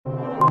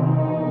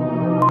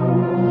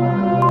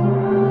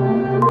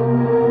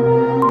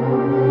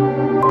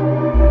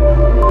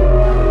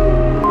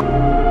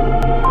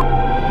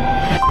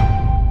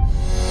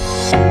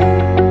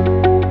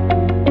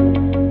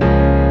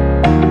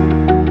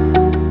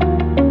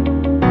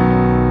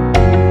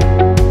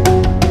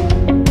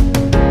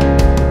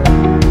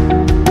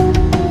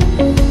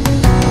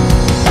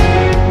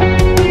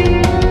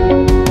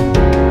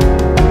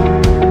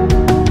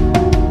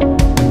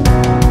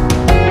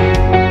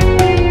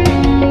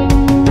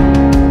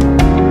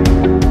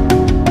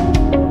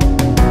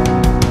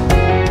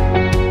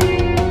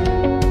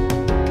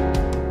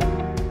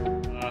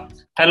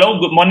Hello,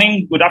 good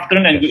morning, good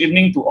afternoon, and good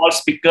evening to all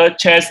speakers,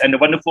 chairs, and the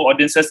wonderful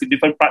audiences in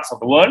different parts of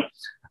the world.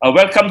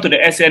 Welcome to the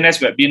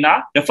ACNS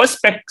webinar. The first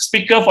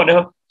speaker for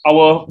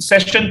our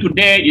session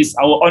today is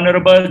our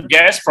honorable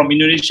guest from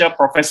Indonesia,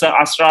 Professor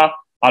Asra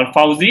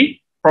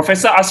Al-Fauzi.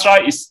 Professor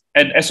Asra is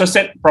an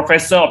associate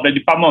professor of the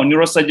Department of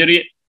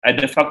Neurosurgery at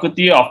the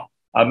Faculty of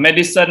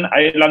Medicine,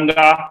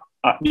 Airlangga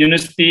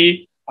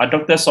University,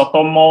 Dr.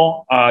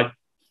 Sotomo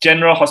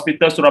General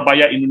Hospital,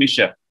 Surabaya,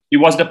 Indonesia. He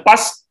was the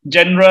past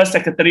General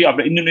Secretary of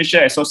the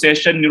Indonesia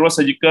Association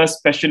Neurosurgical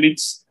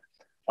Specialists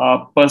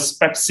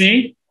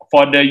Perspexy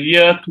for the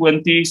year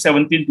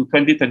 2017 to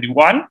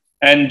 2021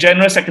 and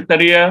General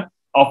Secretary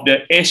of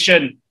the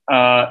Asian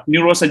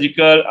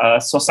Neurosurgical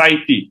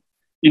Society.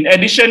 In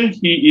addition,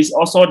 he is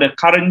also the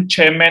current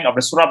chairman of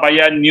the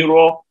Surabaya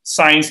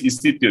Neuroscience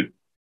Institute.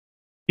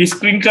 His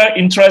clinical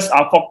interests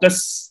are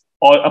focused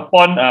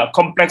upon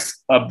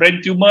complex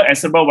brain tumor and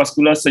cerebral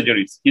vascular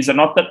surgeries. He's a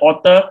noted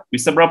author with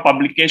several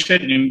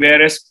publications in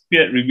various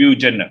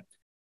peer-reviewed journals.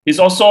 He's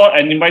also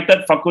an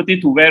invited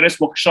faculty to various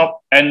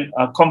workshops and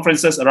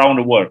conferences around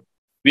the world.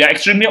 We are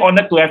extremely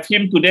honored to have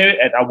him today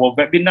at our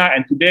webinar,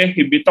 and today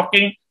he'll be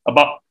talking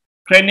about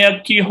cranial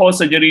keyhole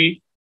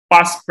surgery,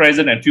 past,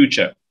 present, and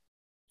future.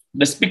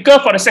 The speaker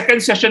for the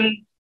second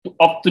session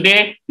of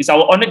today is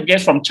our honored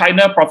guest from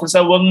China, Professor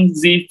Weng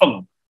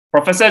Zifeng.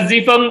 Professor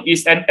Zifeng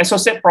is an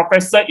associate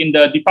professor in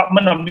the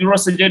Department of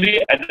Neurosurgery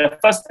at the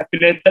first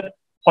affiliated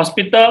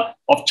hospital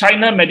of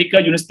China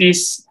Medical University,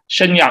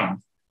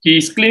 Shenyang.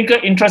 His clinical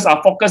interests are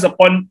focused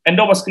upon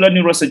endovascular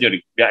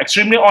neurosurgery. We are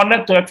extremely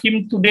honored to have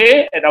him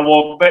today at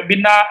our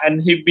webinar,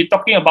 and he'll be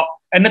talking about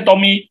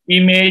anatomy,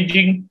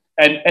 imaging,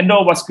 and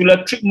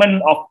endovascular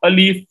treatment of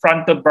early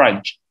frontal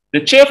branch.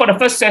 The chair for the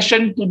first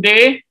session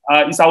today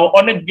is our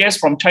honored guest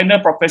from China,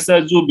 Professor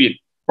Zhu Bin.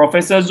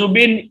 Professor Zhu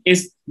Bin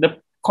is the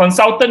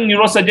consultant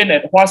neurosurgeon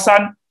at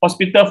Huashan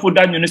Hospital,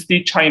 Fudan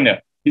University, China.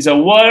 He's a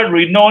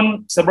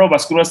world-renowned cerebral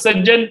vascular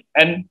surgeon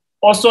and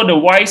also the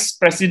vice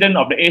president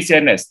of the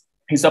ACNS.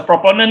 He's a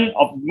proponent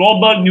of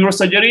global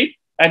neurosurgery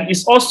and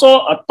is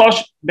also a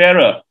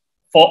torchbearer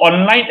for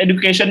online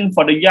education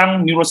for the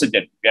young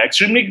neurosurgeon. We are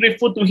extremely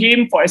grateful to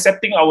him for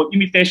accepting our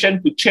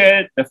invitation to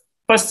chair the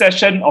first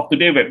session of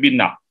today's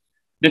webinar.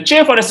 The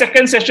chair for the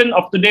second session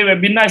of today's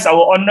webinar is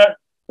our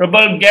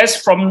honorable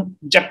guest from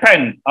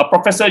Japan,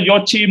 Professor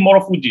Yoichi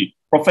Morofuji.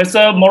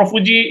 Professor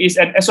Morofuji is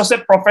an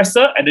associate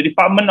professor at the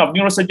Department of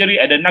Neurosurgery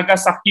at the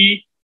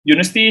Nagasaki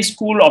University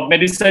School of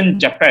Medicine,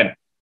 Japan.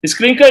 His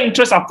clinical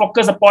interests are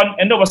focused upon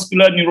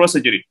endovascular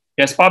neurosurgery.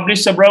 He has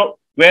published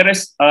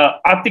various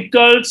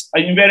articles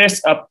in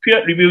various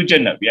peer-reviewed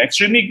journals. We are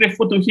extremely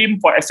grateful to him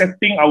for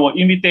accepting our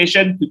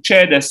invitation to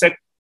chair the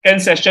second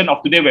session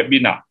of today's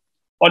webinar.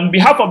 On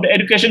behalf of the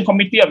Education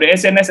Committee of the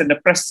SNS and the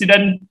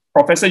President,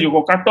 Professor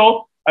Yoko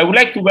Kato, I would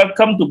like to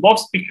welcome to both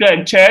speakers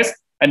and chairs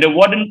and the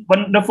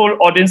wonderful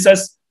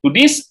audiences to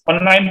this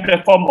online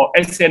platform of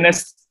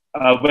SNS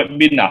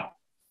webinar.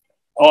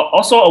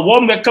 Also, a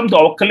warm welcome to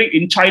our colleague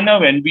in China,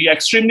 and we are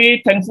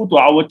extremely thankful to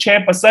our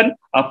chairperson,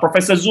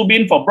 Professor Zhu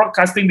Bin, for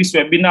broadcasting this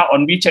webinar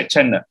on WeChat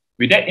channel.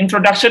 With that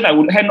introduction, I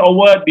will hand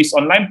over this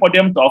online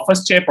podium to our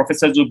first chair,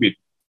 Professor Zhu Bin.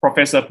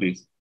 Professor,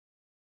 please.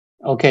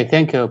 Okay,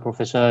 thank you,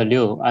 Professor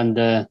Liu.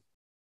 And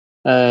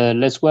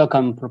let's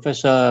welcome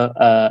Professor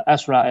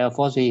Asra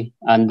Al-Fauzi.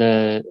 And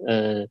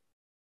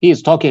he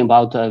is talking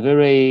about a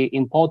very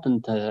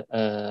important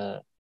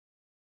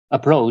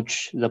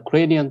approach, the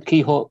cranial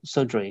keyhole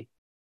surgery,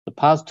 the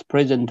past,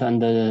 present,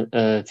 and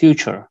the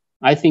future.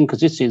 I think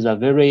this is a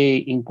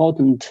very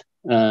important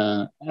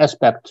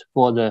aspect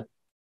for the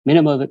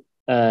minimal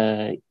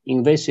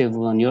invasive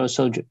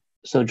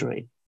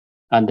neurosurgery.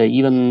 And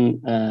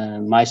even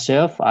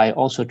myself, I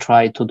also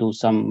try to do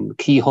some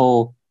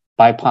keyhole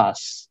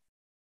bypass.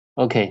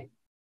 Okay,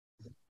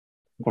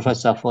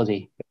 Professor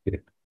Fauzi.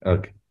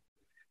 Okay.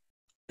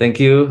 Thank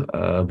you,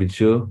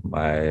 Bichu,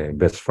 my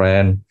best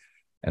friend,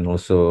 and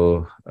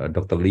also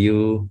Dr.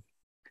 Liu,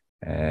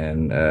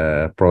 and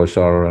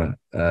Professor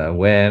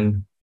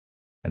Wen,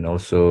 and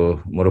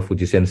also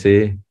Morofuji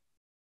Sensei.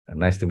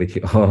 Nice to meet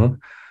you all.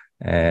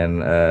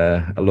 And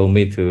allow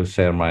me to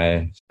share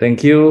my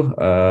thank you.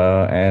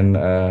 And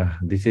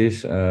this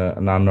is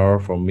an honor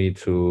for me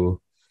to,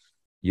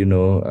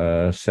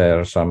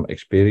 share some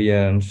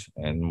experience,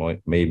 and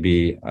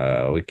maybe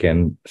we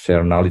can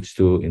share knowledge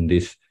too in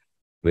this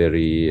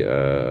very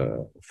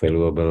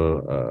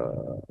valuable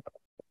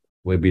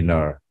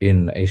webinar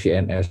in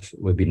ACNS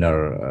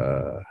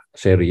webinar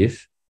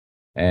series.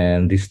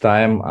 And this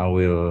time I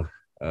will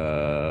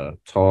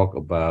talk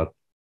about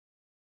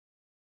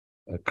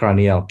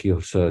cranial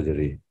keyhole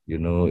surgery.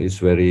 It's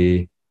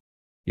very,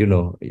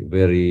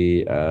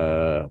 very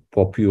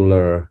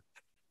popular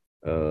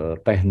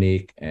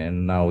technique,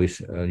 and now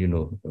is,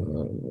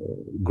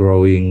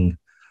 growing,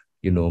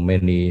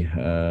 many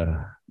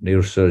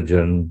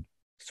neurosurgeons,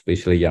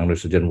 especially young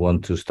neurosurgeons,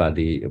 want to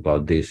study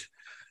about this.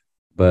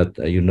 But,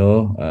 in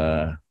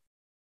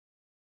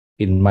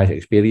my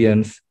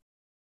experience,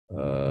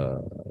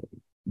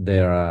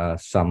 there are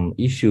some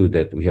issues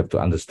that we have to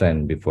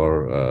understand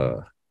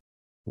before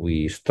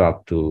we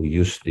start to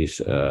use this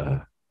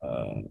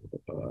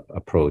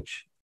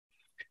approach.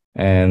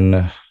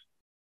 And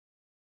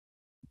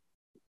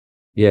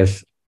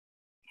yes,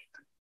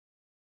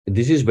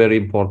 this is very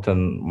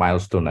important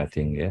milestone, I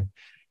think. Yeah.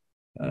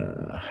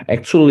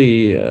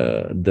 Actually,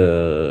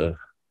 the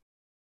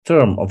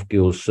term of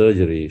keyhole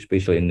surgery,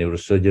 especially in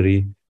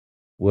neurosurgery,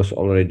 was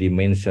already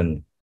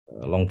mentioned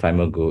a long time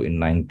ago in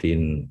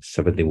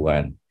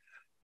 1971.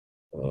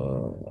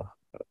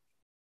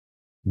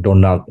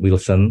 Donald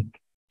Wilson,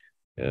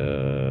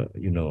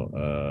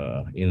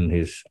 in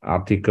his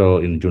article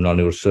in Journal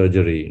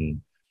Neurosurgery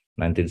in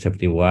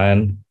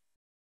 1971,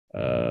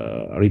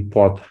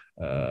 report,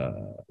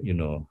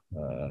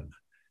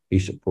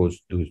 his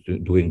approach to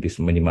doing this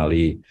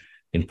minimally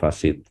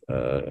invasive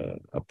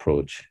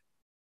approach.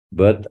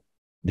 But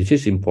this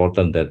is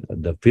important that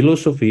the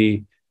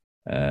philosophy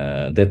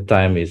that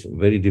time is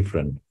very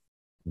different,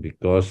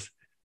 because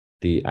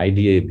the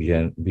idea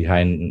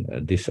behind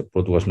this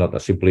approach was not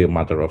simply a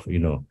matter of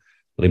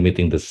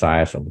limiting the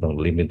size of the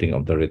limiting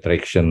of the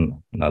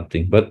retraction,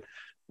 nothing, but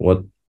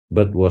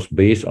was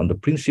based on the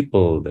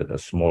principle that a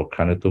small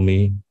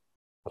craniotomy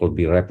could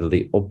be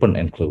rapidly open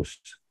and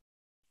closed.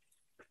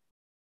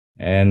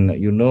 And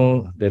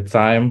that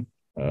time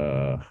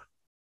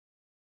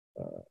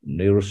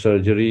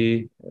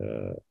neurosurgery,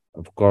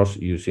 of course,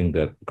 using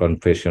the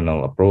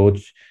conventional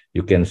approach,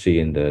 you can see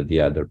in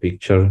the other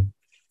picture.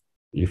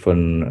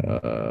 Even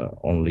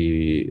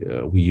only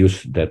we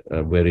use that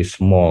very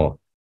small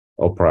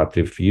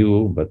operative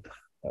view, but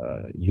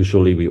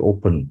usually we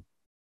open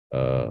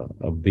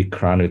a big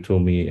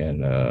craniotomy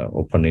and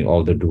opening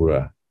all the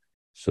dura.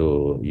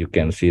 So you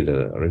can see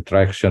the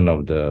retraction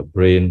of the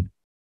brain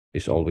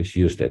is always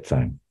used that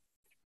time.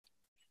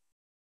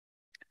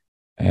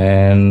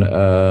 And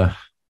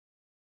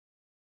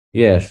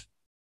yes,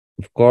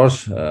 of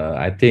course,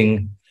 I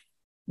think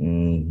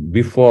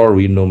before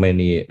we know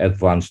many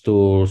advanced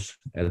tools,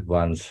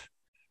 advanced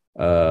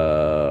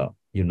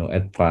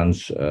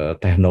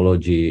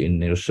technology in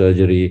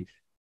neurosurgery,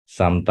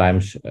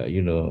 sometimes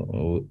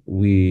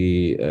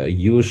we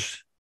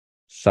use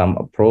some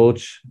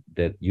approach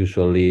that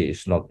usually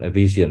is not a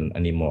vision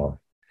anymore.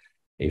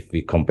 If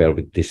we compare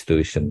with this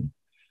situation,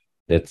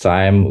 that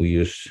time we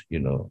use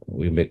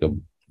we make a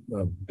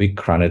big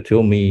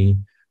craniotomy,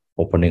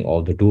 opening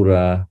all the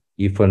dura,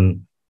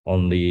 even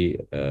only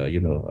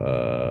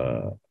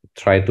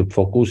try to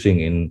focusing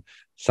in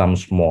some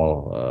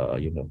small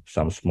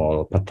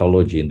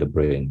pathology in the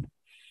brain.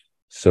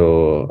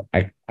 So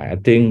I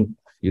think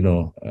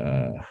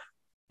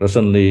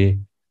recently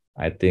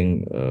I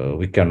think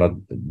we cannot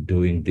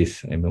doing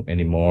this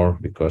anymore,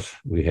 because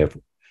we have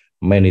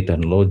many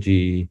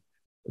technology,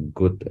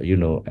 good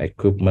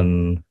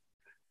equipment,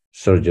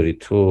 surgery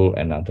tool,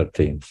 and other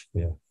things.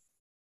 Yeah.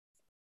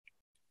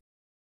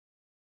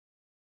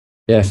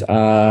 Yes,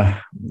 the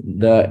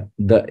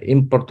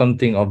important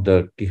thing of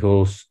the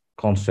keyhole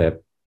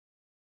concept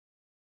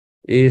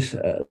is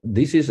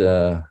this is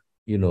a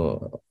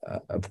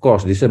of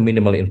course this is a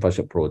minimally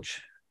invasive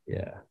approach.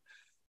 Yeah,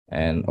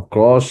 and of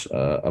course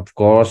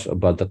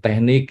about the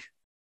technique,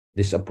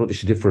 this approach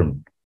is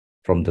different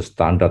from the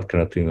standard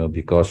craniotomy,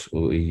 because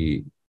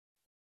we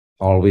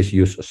always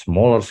use a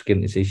smaller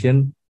skin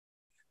incision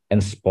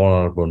and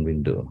smaller bone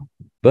window.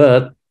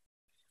 But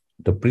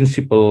the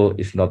principle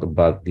is not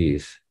about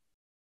this.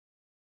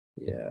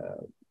 Yeah,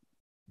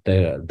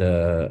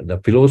 the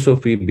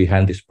philosophy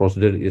behind this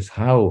procedure is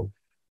how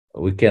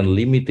we can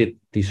limit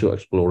tissue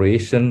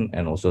exploration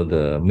and also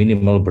the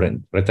minimal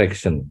brain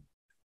retraction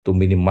to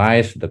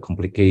minimize the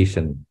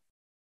complication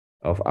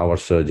of our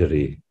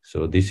surgery.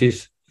 So this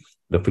is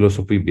the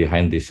philosophy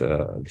behind this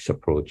this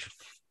approach.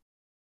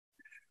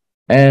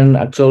 And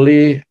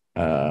actually,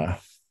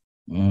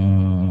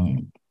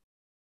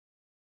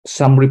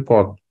 some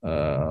report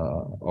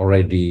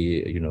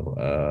already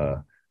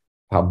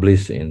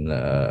published in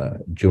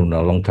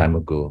journal a long time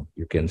ago.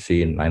 You can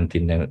see in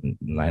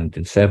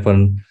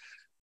 1997.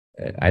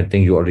 I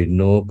think you already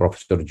know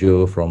Professor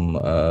Joe from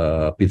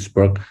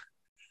Pittsburgh,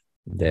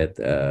 that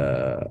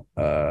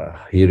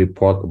he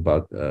report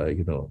about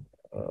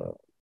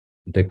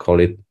they call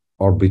it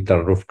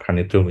orbital roof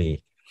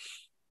craniotomy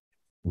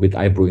with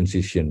eyebrow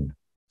incision.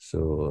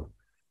 So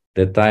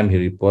that time he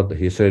report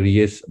he's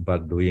serious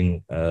about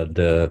doing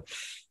the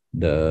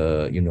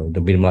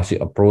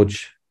minimalistic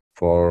approach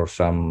for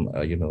some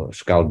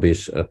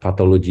skull-based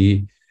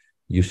pathology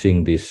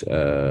using this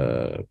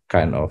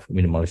kind of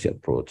minimalistic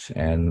approach.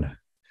 And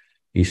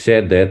he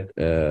said that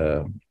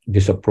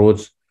this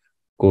approach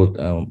could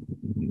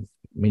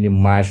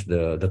minimize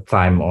the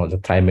time or the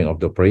timing of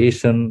the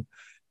operation,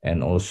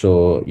 and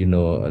also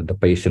the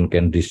patient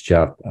can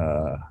discharge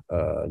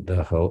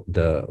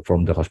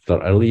from the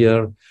hospital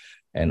earlier,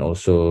 and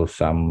also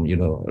some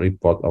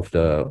report of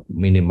the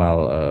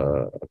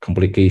minimal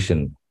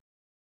complication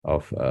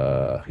of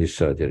his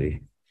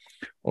surgery.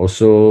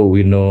 Also,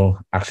 we know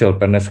Axel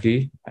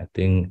Pernesky. I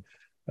think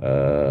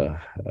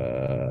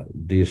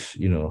this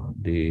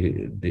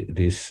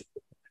this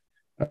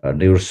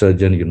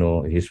neurosurgeon,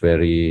 he's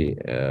very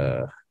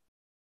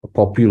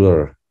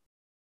popular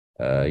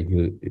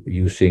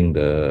using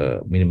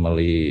the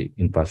minimally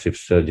invasive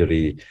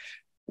surgery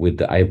with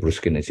the eyebrow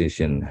skin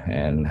incision.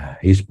 And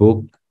his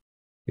book,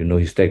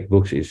 his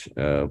textbooks is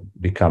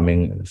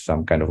becoming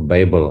some kind of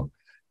Bible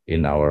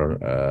in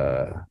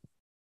our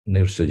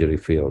neurosurgery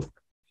field.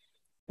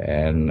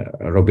 And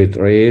Robert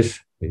Reyes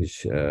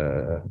is,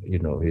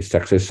 his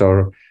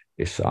successor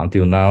is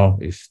until now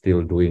is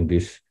still doing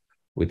this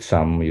with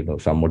some,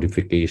 some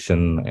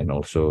modification and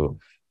also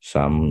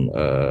some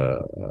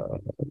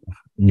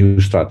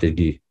new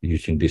strategy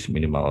using this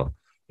minimal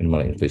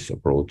invasive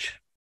approach.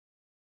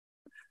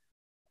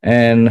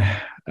 And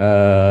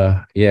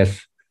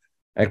yes,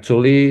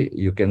 actually,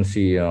 you can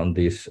see on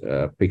this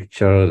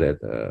picture that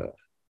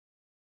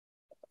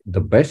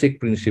the basic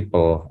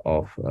principle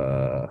of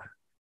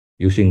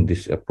using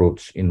this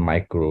approach in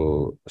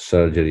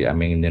microsurgery,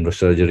 in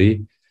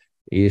neurosurgery,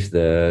 is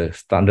the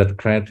standard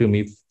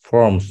craniotomy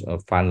forms a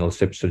final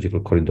shape surgical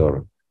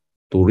corridor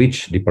to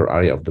reach deeper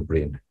area of the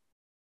brain.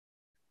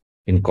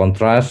 In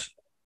contrast,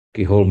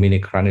 keyhole mini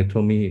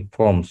craniotomy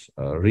forms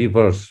a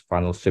reverse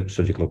final shape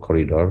surgical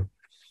corridor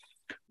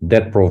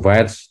that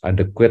provides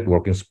adequate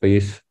working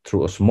space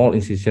through a small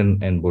incision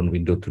and bone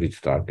window to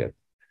reach target.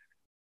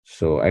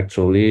 So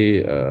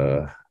actually,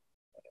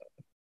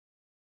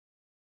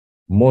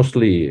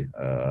 mostly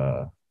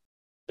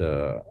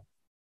the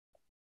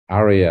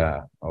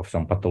area of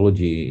some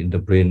pathology in the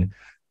brain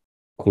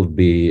could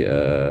be,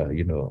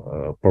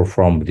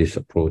 performed with this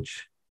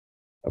approach.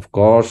 Of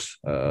course,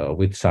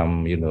 with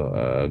some,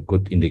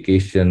 good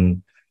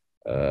indication,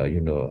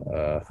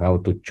 how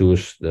to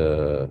choose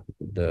the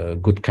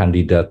good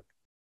candidate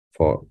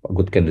for a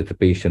good candidate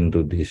patient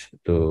to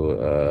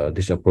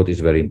this approach is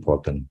very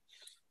important,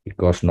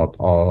 because not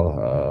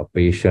all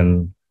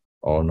patient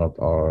or not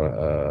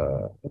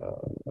all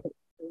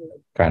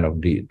kind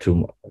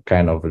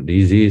of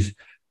disease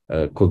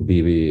could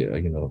be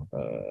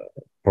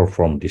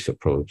perform this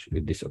approach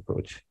with this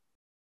approach.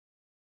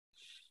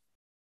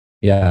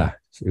 Yeah,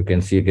 so you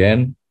can see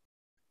again.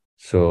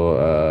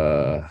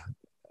 So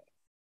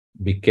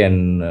we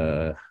can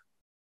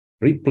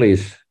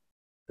replace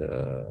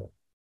the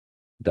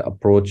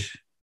approach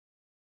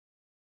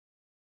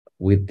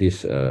with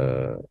this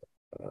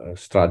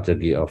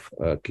strategy of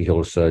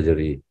keyhole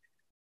surgery,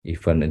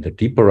 even in the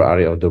deeper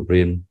area of the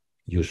brain.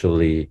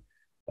 Usually,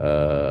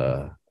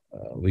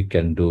 we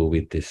can do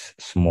with this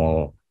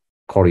small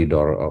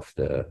corridor of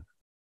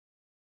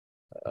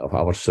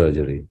our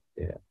surgery.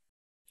 Yeah.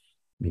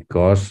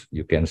 Because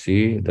you can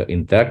see the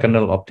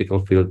intercanal optical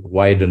field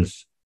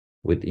widens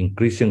with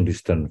increasing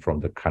distance from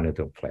the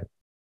craniotomy plate.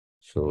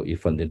 So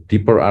even the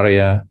deeper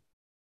area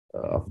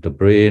of the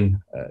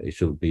brain, it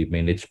should be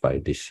managed by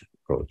this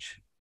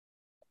approach.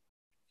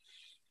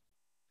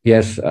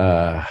 Yes,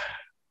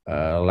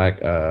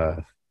 like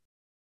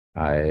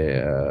I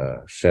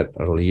said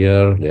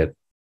earlier, that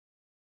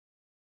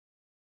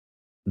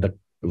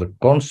the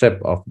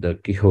concept of the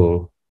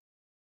keyhole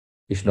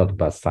is not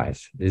about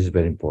size. This is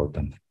very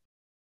important.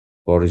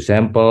 For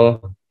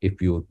example,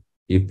 if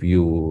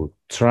you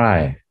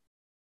try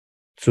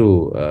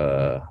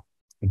to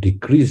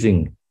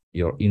decreasing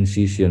your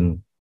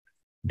incision,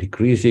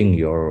 decreasing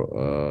your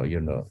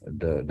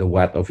the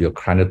width of your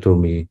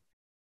craniotomy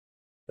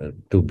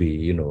to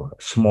be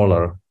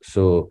smaller,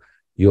 so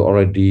you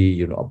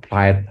already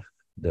applied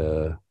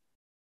the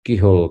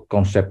keyhole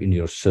concept in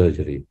your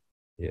surgery.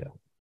 Yeah.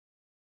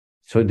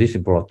 So this is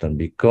important,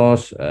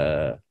 because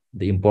the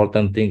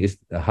important thing is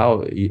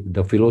how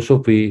the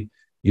philosophy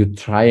you're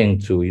trying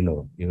to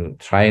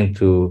trying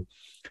to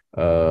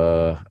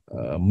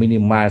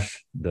minimize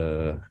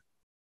the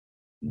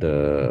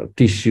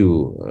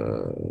tissue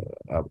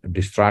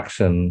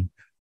distraction,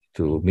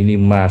 to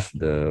minimize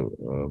the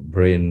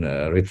brain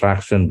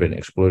retraction, brain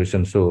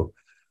exploration. So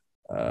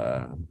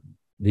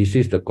this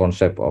is the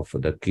concept of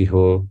the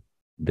keyhole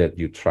that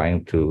you're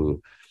trying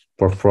to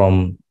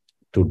perform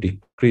to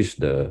decrease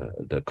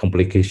the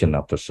complication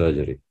after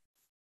surgery.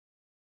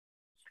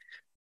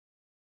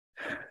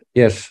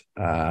 Yes,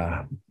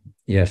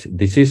 yes,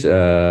 this is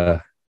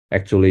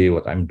actually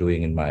what I'm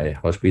doing in my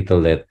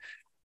hospital. That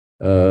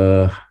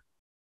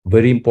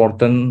very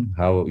important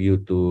how you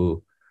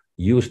to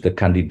use the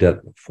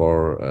candidate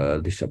for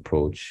this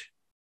approach.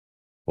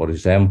 For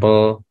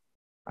example,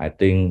 I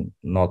think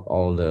not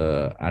all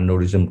the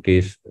aneurysm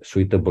case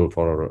suitable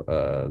for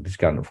this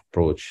kind of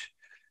approach.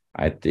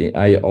 I think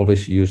I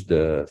always use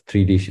the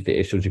 3D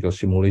CTA surgical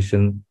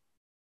simulation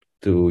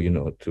to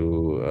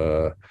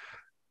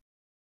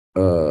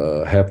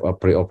have a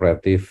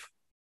preoperative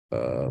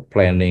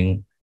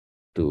planning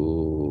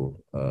to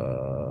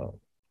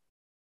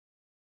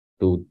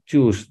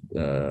choose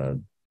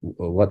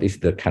what is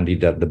the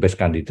best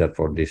candidate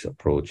for this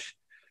approach.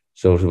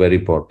 So it's very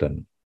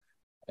important.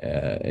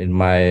 In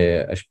my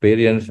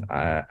experience,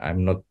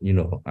 I'm not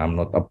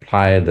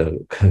apply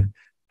the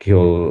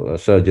keyhole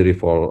surgery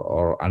for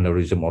or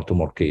aneurysm or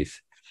tumor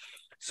case.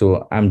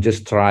 So I'm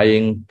just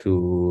trying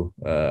to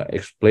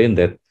explain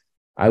that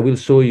I will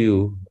show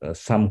you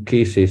some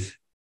cases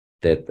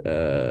that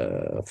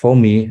for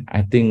me,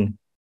 I think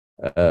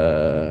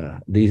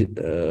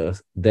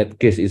that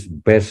case is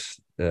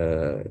best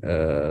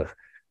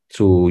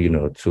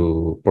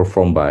to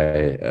perform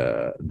by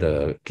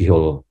the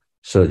keyhole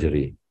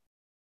surgery.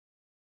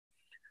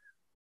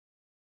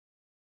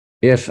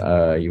 Yes,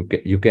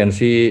 you can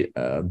see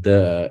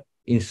the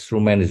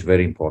instrument is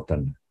very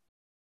important.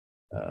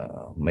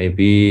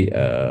 Maybe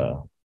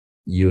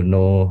you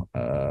know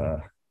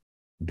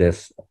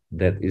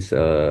that is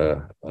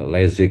a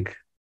LASIK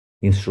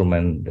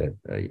instrument, that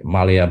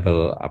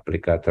malleable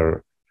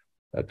applicator,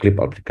 clip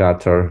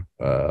applicator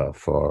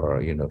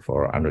for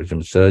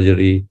aneurysm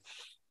surgery,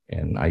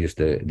 and I use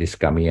this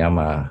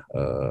Kamiyama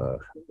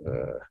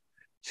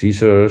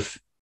scissors,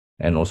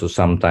 and also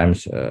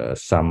sometimes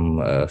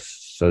some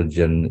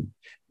surgeon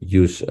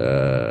use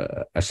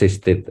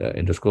assisted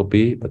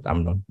endoscopy, but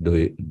I'm not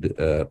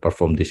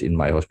perform this in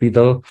my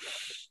hospital.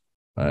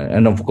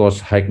 And of course,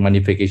 high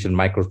magnification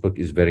microscope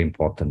is very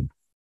important.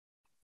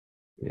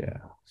 Yeah.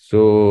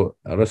 So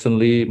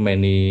recently,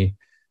 many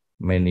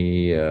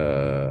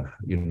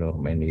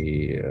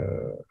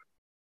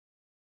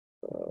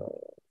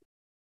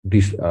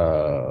this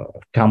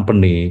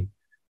company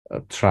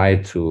try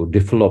to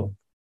develop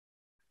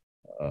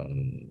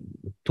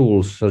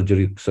tools,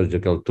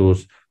 surgical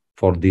tools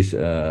for this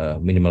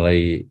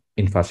minimally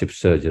invasive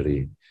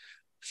surgery.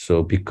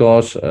 So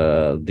because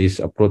this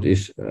approach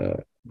is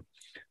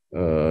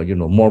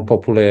more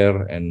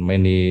popular, and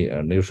many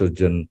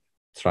neurosurgeons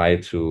try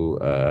to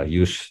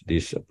use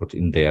this approach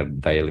in their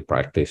daily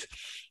practice.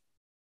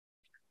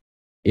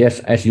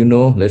 Yes, as you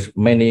know, there's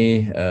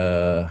many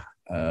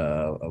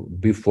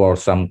before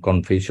some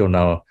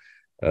conventional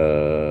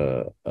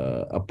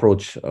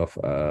approach of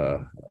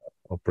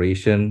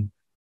operation.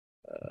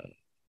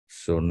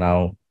 So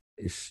now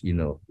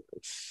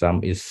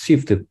some is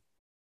shifted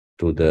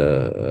to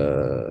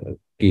the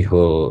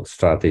keyhole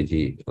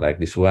strategy, like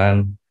this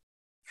one.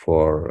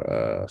 For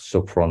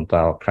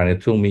subfrontal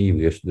craniotomy,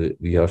 we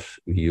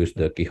use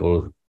the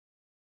keyhole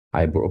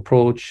eyebrow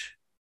approach.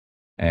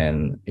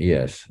 And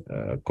yes,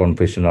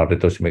 conventional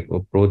retrosemic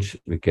approach,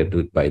 we can do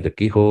it by the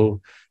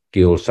keyhole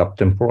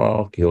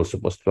subtemporal, keyhole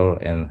subostral,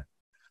 and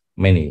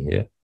many,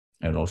 yeah.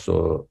 And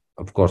also,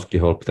 of course,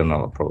 keyhole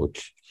paternal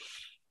approach.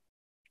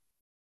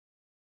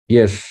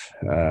 Yes,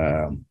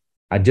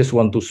 I just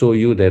want to show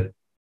you that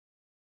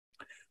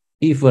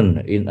even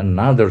in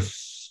another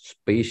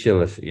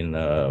specialist in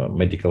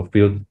medical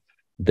field,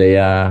 they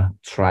are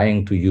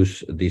trying to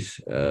use this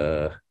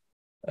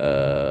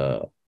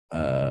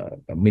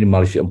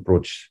minimalist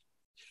approach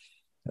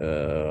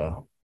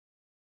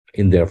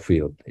in their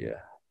field. Yeah.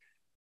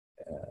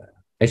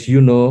 As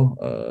you know,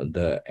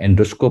 the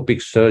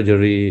endoscopic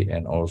surgery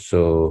and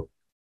also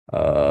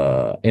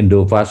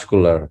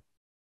endovascular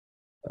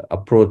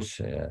approach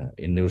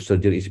in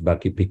neurosurgery is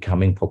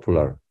becoming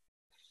popular.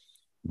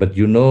 But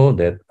you know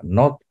that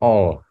not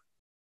all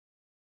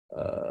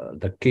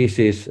the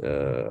cases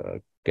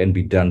can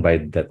be done by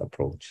that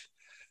approach.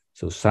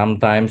 So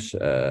sometimes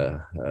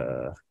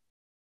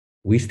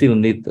we still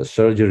need the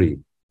surgery,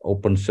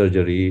 open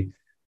surgery,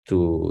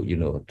 to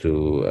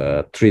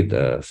treat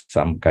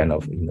some kind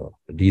of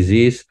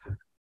disease,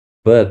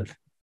 but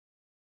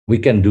we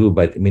can do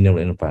by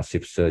minimally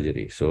invasive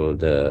surgery. So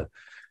the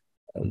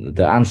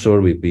answer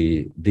will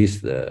be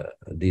this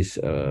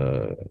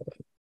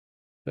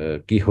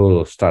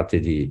keyhole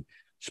strategy,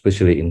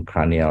 especially in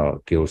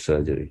cranial keyhole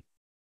surgery.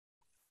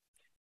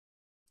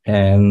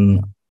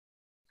 And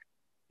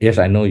yes,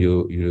 I know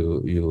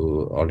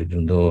you already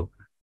know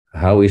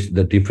how is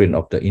the difference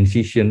of the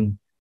incision,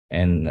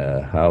 and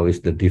how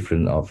is the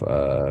difference of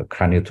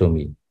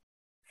craniotomy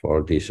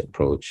for this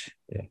approach.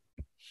 Yeah.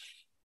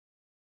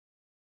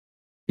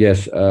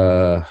 Yes,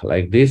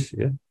 like this.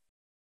 Yeah,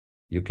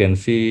 you can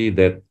see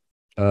that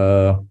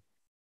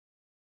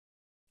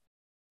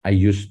I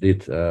used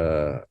it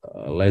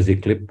lazy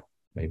clip.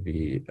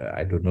 Maybe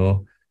I don't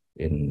know,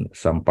 in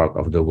some part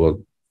of the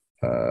world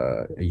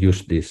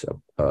use this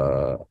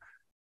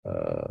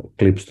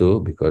clips too,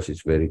 because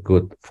it's very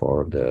good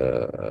for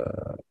the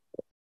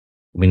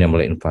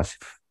minimally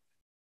invasive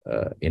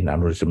in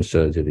aneurysm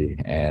surgery.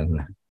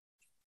 And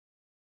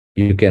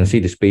you can see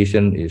this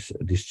patient is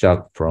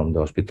discharged from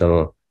the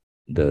hospital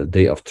the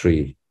day of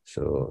 3.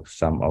 So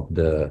some of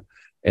the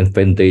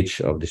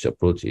advantage of this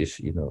approach is,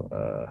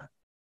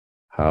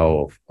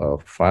 how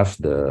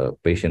fast the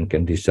patient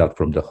can discharge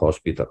from the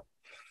hospital.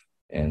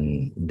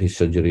 And this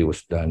surgery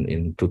was done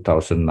in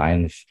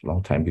 2009, a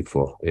long time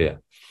before. Yeah.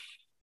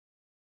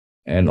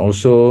 And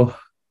also,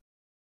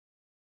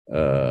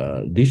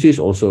 this is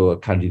also a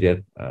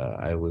candidate.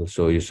 I will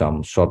show you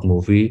some short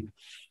movie.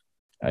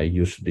 I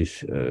use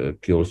this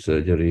keyhole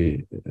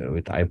surgery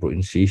with eyebrow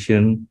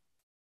incision.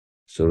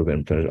 So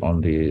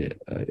only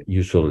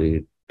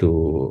usually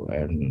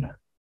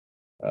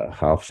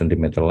 2.5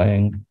 centimeter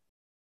length.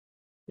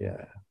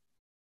 Yeah.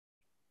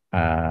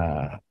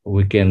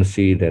 We can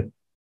see that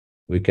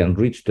we can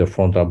reach the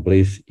frontal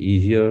blade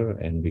easier,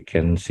 and we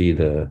can see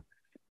the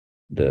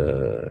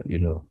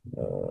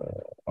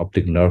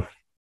optic nerve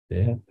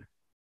there.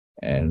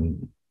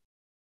 And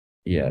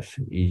yes,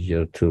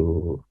 easier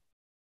to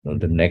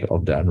the neck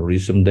of the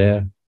aneurysm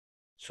there.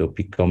 So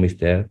PCOM is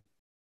there,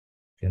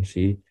 you can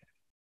see.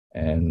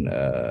 And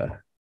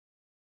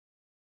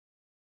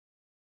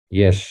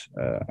yes,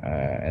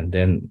 and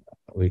then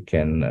we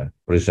can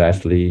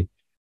precisely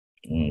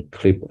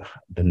clip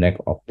the neck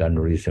of the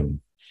aneurysm.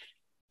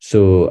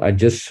 So I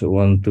just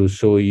want to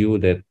show you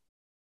that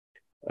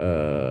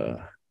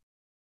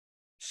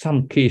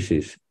some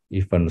cases,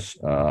 even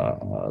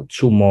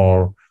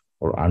tumor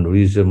or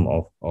aneurysm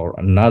or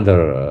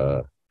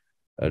another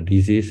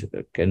disease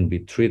can be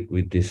treated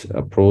with this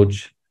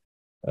approach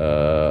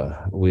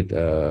with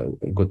a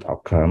good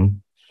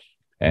outcome.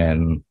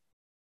 And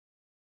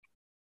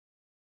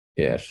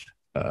yes,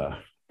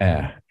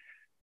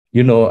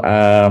 you know,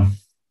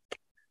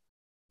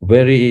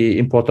 very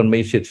important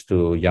message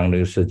to young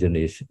neurosurgeon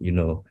is,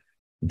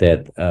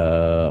 that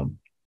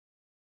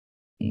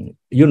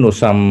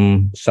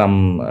some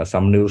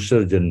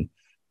neurosurgeon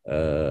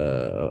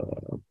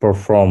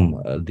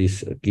perform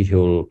this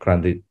keyhole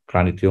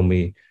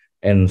craniotomy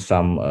and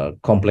some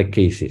complex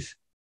cases.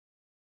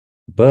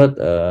 But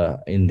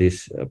in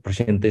this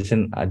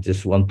presentation, I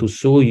just want to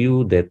show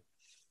you that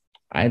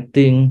I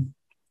think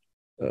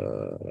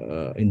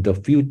in the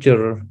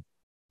future,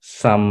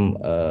 some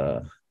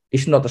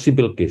it's not a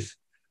simple case,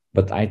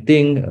 but I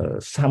think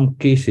some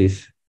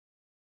cases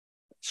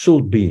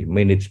should be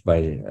managed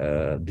by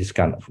this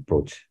kind of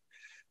approach.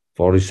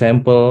 For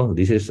example,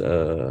 this is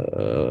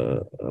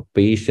a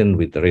patient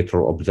with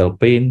retroaxial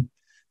pain.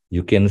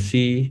 You can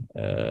see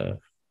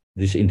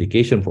this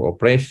indication for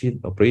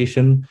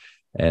operation,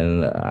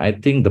 and I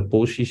think the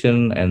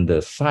position and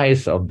the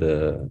size of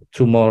the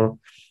tumor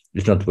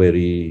is not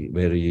very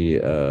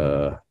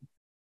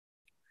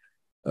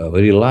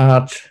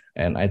large,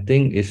 and I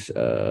think it's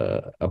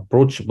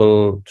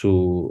approachable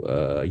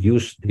to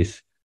use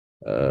this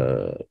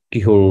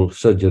keyhole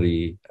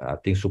surgery, I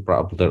think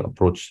supraorbital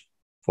approach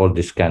for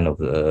this kind of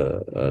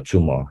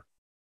tumor.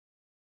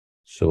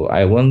 So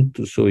I want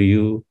to show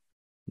you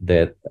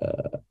that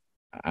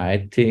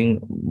I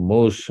think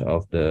most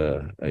of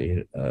the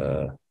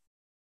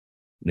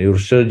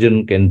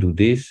neurosurgeon can do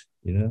this,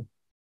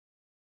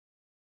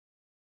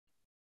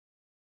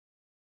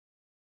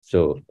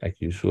 So, like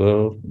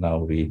usual, now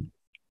we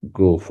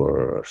go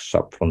for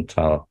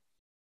subfrontal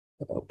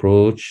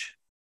approach.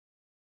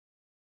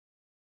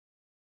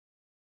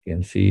 You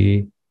can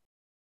see.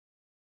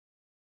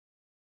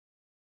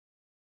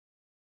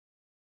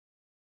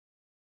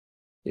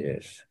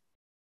 Yes.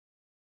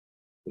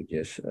 We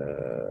just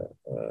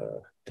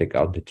take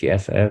out the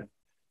TSF,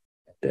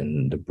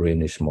 then the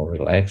brain is more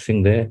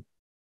relaxing there.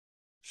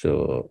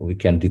 So we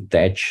can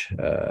detach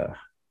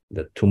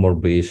the tumor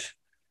base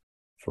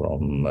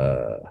from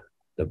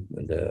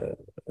the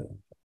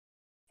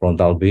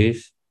frontal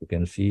base. You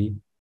can see.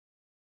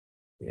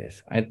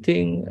 Yes, I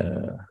think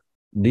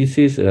this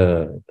is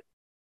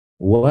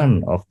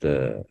one of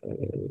the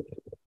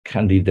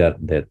candidate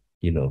that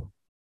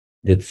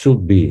that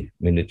should be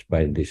managed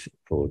by this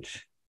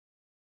approach.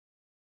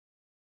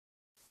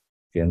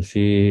 You can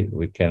see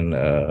we can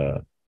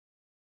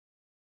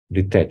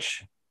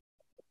detach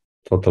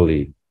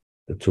totally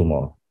the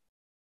tumor,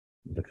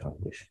 the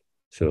canvas.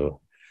 So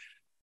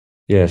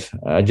yes,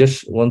 I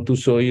just want to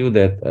show you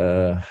that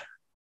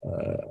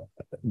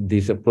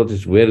this approach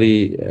is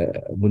really,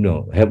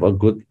 have a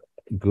good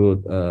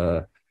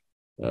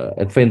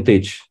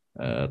advantage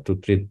to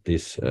treat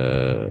this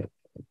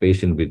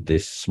patient with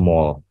this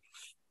small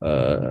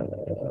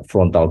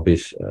frontal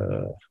base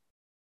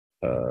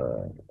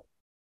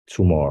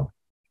tumor.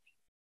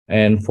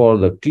 And for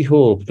the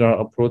keyhole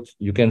approach,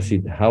 you can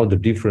see how the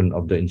difference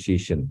of the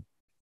incision,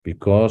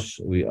 because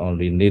we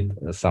only need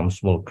some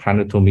small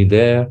craniotomy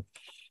there.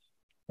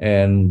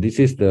 And this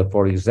is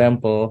for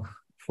example,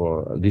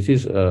 this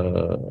is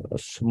a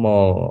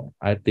small,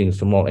 I think,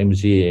 small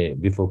MCA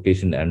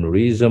bifurcation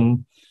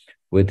aneurysm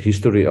with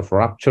history of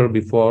rupture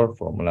before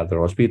from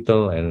another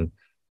hospital, and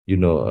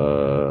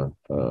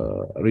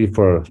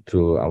refer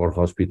to our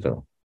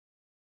hospital.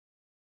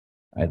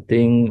 I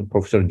think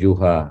Professor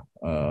Juha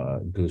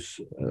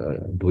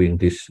doing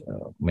this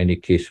many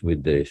cases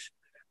with this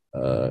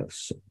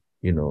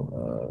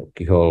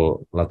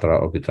keyhole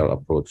lateral orbital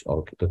approach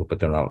or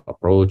paternal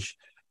approach.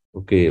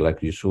 Okay,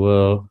 like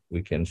usual,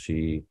 we can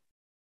see.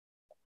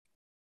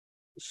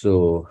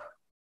 So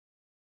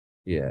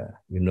yeah,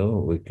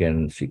 we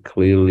can see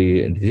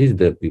clearly, and this is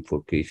the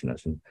bifurcation.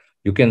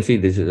 You can see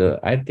this is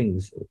I think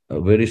it's a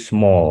very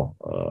small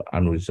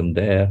aneurysm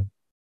there.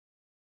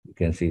 You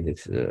can see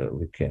this.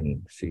 We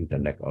can see the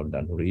neck of the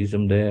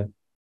aneurysm there.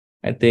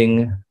 I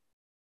think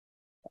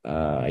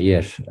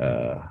yes,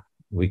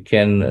 we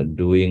can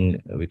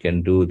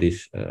do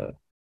this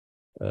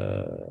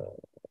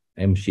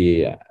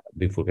MCA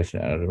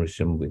bifurcation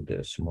aneurysm with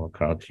the small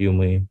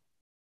craniotomy.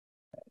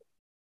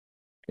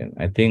 And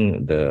I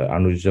think the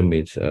aneurysm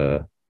is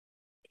a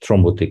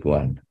thrombotic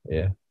one.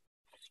 Yeah.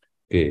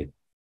 Okay.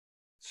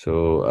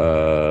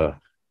 So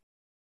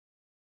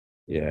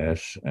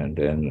yes, and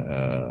then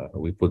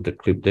we put the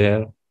clip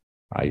there.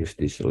 I use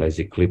this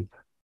lazy clip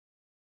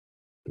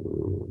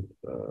to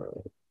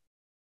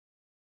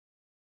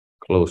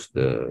close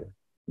the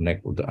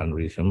neck of the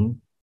aneurysm.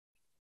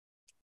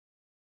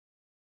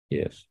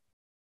 Yes.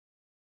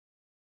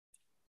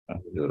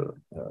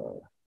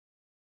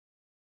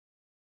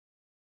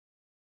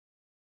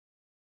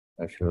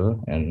 Sure.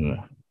 And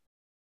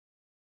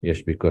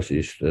yes, because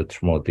it's the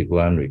traumatic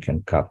one, we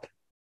can cut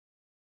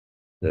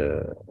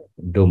the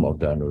dome of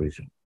the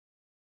aneurysm.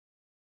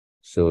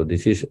 So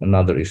this is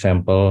another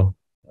example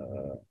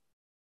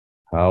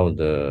how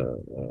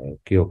the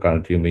keyhole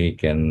craniotomy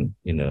can,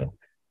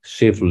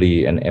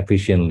 safely and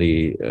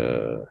efficiently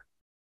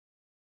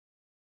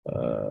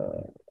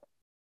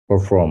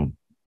perform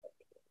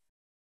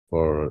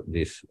for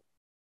this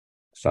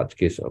such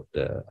case of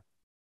the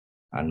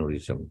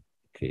aneurysm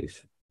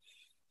case.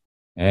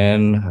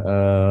 And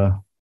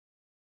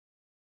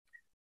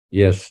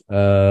yes,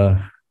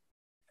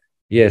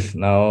 yes.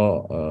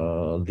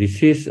 Now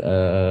this is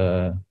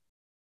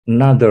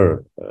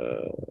another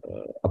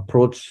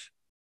approach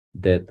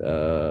that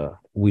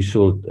we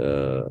should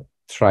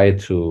try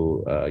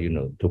to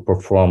to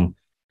perform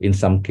in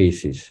some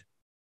cases.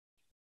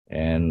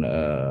 And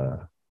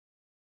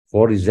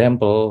for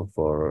example,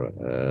 for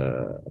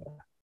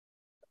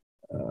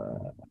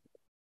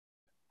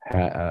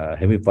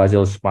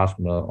hemiphageal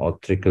spasm or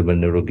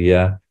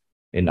trichomenorrhagia,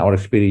 in our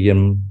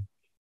experience,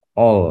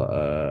 all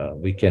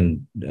we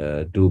can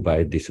do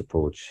by this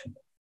approach.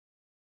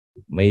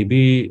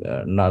 Maybe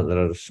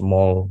another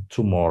small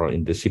tumor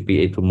in the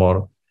CPA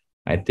tumor,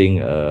 I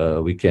think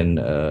we can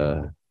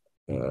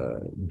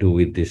do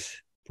with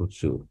this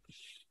approach too.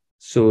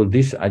 So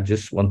this, I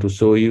just want to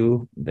show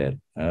you that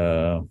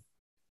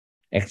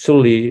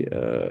actually,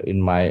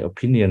 in my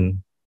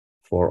opinion,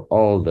 for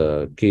all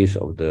the case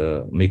of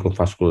the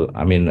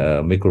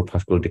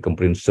microvascular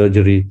decompression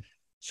surgery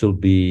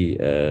should be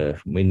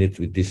managed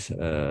with this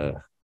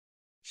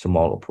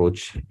small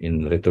approach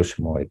in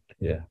retrosigmoid.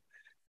 Yeah,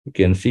 you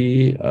can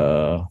see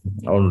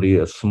only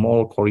a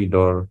small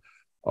corridor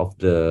of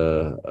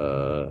the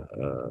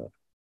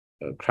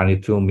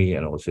craniotomy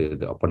and also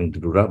the opening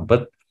dura,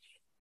 but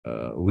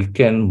we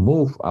can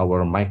move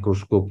our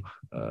microscope,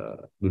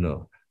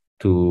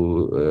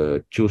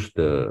 to choose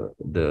the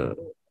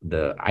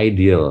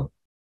ideal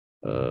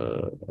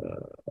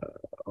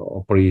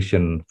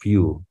operation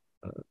view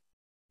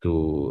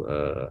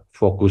to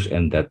focus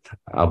on that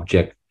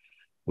object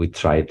we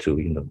try to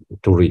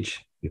to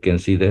reach. You can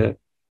see there,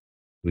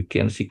 we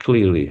can see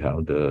clearly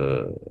how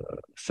the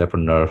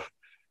seven nerve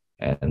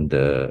and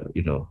the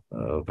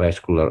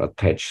vascular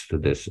attached to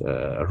this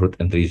root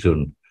and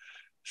zone.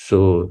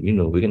 So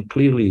we can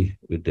clearly,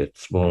 with that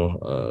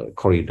small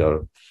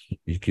corridor,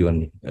 you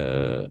can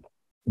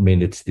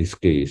manage this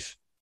case.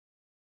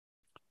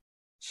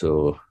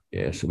 So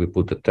yes, we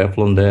put the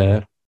Teflon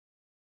there.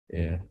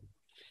 Yeah.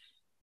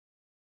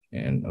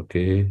 And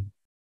okay.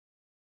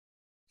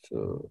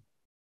 So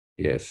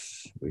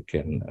yes, we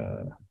can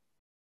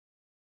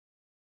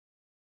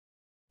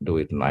do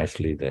it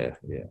nicely there.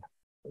 Yeah.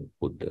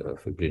 Put the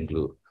fibrin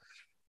glue.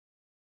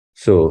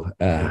 So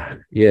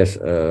yes,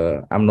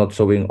 I'm not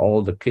showing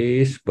all the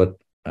case, but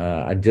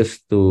I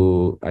just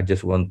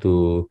want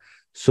to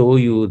show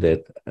you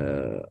that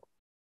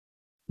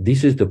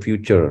this is the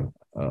future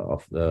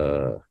of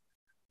the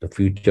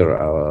future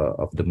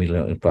of the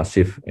minimally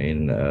invasive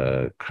in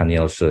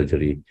cranial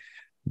surgery.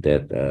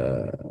 That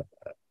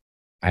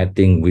I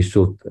think we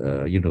should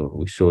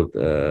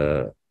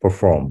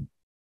perform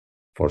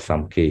for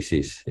some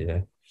cases.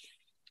 Yeah,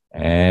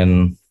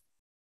 and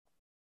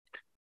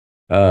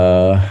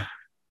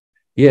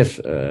yes,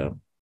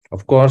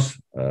 of course,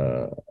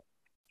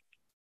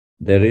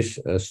 there is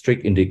a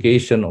strict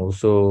indication.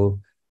 Also,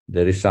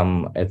 there is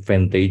some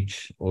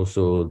advantage.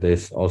 Also,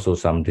 there's also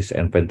some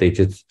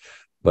disadvantages.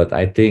 But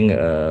I think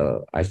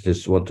I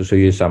just want to show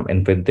you some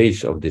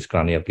advantage of this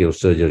cranial keyhole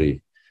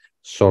surgery: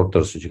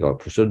 shorter surgical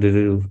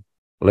procedure,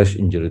 less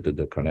injury to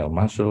the cranial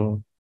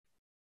muscle,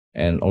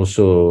 and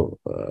also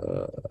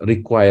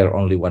require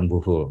only one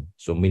bullhole,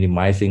 so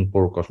minimizing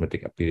poor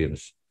cosmetic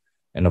appearance.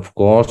 And of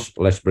course,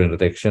 less brain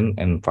retraction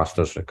and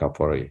faster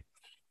recovery.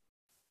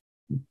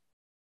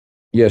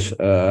 Yes,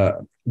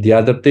 the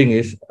other thing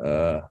is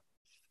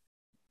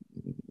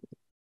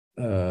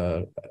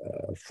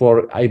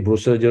for eyebrow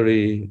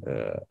surgery,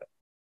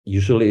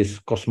 usually is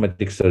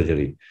cosmetic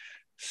surgery.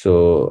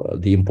 So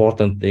the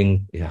important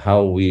thing is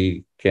how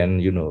we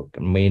can,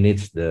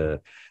 manage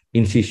the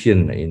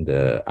incision in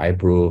the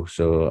eyebrow.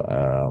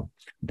 So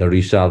the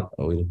result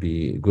will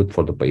be good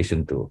for the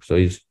patient too. So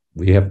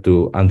we have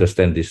to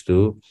understand this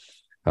too,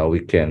 how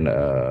we can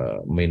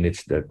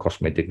manage the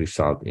cosmetic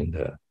result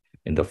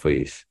in the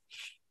face.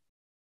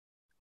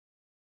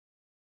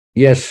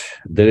 Yes,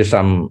 there is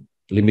some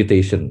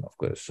limitation, of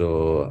course.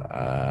 So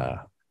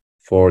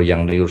for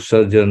young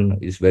neurosurgeon,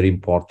 it's very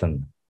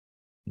important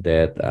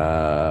that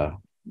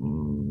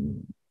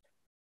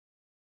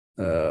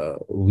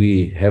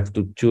we have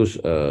to choose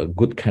a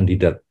good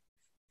candidate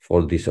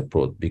for this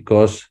approach,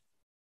 because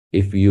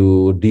if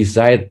you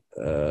decide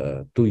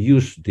to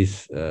use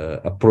this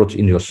approach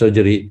in your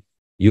surgery,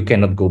 you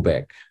cannot go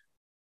back.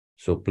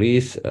 So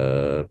please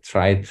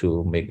try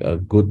to make a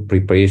good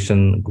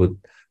preparation,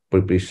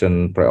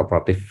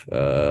 preoperative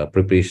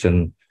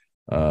preparation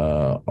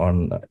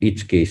on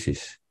each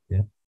cases.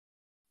 Yeah.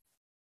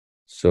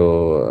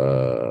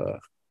 So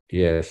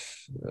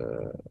yes,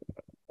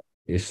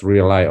 is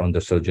rely on the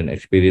surgeon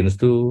experience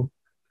too,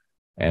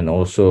 and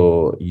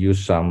also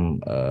use some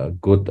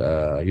good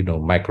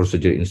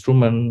microsurgery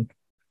instrument,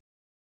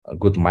 a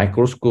good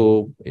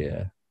microscope,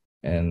 yeah,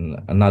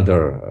 and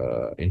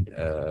another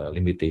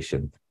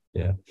limitation.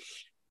 Yeah.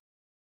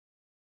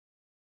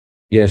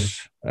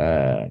 Yes,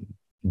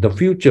 the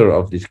future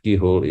of this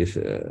keyhole is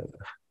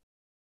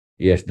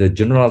yes, the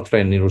general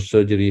trend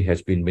neurosurgery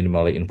has been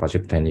minimally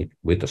invasive technique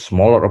with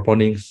smaller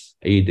openings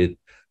aided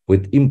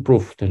with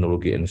improved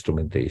technology and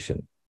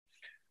instrumentation.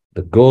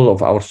 The goal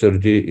of our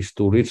surgery is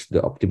to reach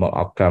the optimal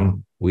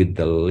outcome with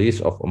the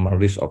least of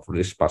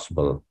risk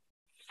possible.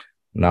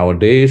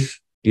 Nowadays,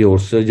 keyhole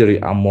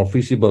surgery are more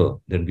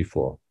feasible than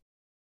before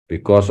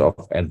because of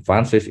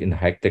advances in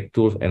high-tech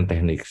tools and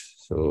techniques.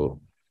 So,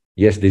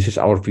 yes, this is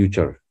our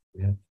future.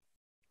 Yeah.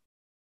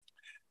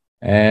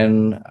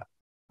 And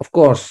of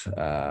course,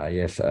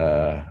 yes,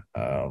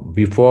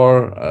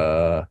 before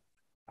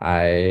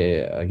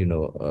I,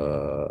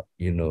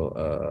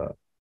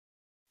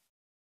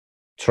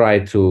 try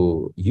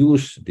to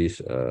use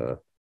this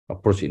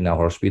approach in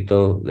our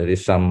hospital, there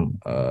is some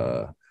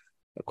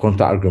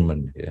counter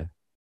argument. Yeah.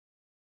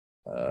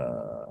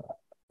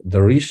 The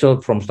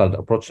result from standard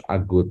approach are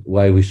good.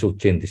 Why we should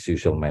change this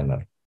usual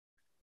manner?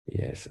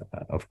 Yes,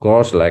 of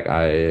course, like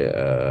I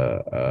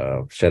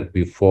said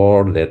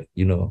before, that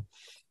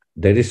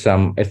there is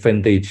some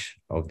advantage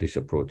of this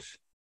approach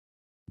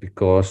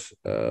because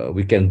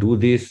we can do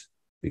this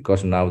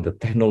because now the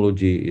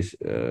technology is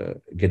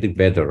getting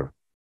better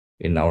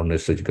in our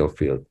neurosurgical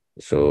field.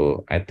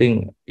 So I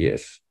think,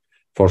 yes,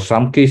 for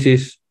some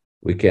cases,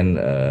 we can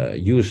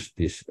use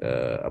this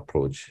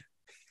approach.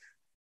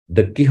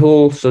 The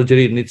keyhole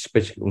surgery needs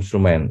specific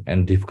instrument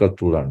and difficult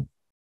to learn.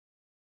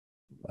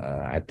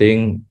 I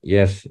think,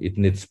 yes, it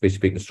needs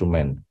specific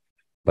instrument,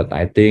 but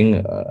I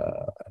think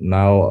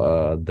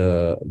now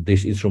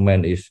this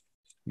instrument is,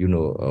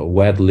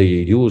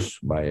 widely used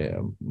by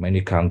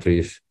many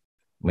countries,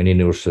 many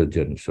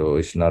neurosurgeons. So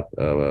it's not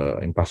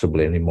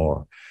impossible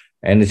anymore,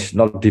 and it's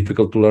not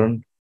difficult to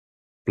learn.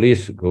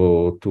 Please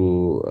go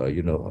to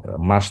a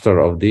master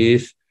of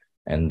this,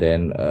 and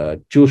then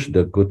choose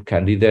the good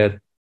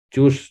candidate,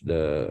 choose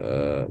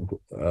the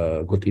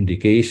good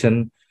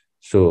indication,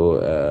 so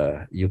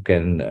you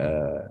can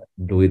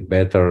do it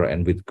better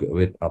and with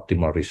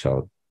optimal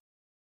result.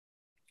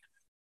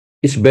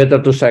 It's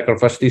better to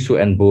sacrifice tissue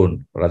and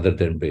bone rather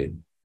than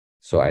brain.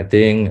 So I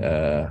think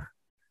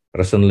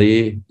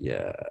recently,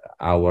 yeah,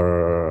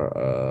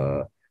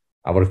 our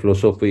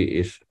philosophy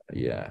is,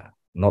 yeah,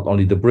 not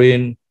only the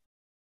brain.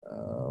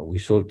 We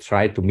should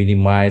try to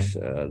minimize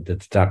the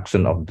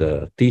destruction of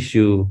the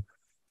tissue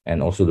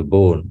and also the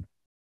bone.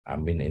 I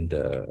mean, in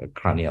the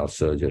cranial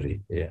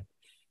surgery. Yeah.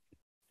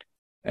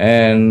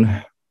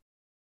 And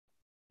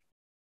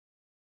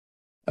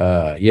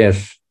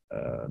yes,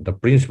 the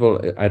principle,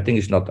 I think,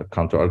 is not a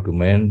counter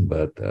argument,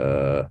 but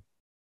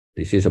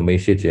this is a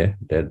message, yeah,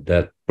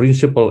 that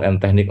principle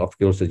and technique of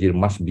keyhole surgery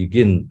must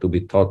begin to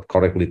be taught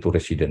correctly to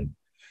residents,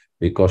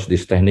 because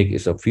this technique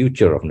is a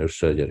future of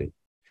neurosurgery.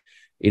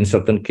 In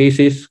certain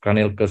cases,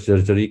 cranial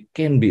surgery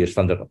can be a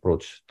standard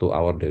approach to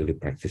our daily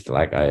practice,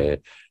 like I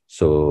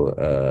showed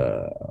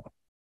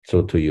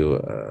to you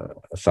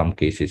some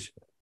cases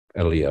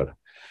earlier.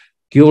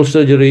 Keyhole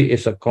surgery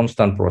is a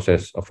constant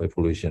process of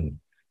evolution.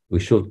 We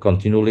should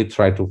continually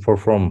try to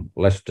perform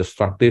less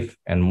destructive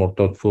and more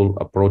thoughtful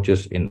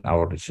approaches in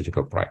our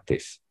surgical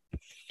practice.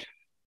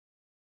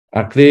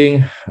 I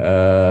think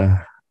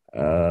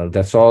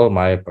that's all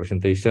my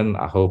presentation.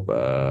 I hope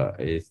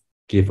it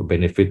gives a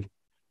benefit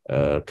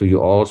to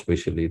you all,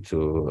 especially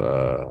to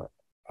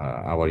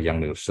our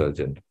young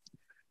neurosurgeon.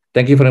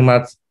 Thank you very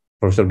much,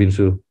 Professor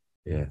Binsu.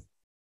 Yeah.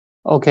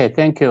 Okay,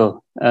 thank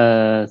you.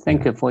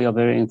 Thank you for your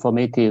very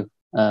informative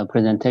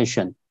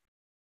presentation.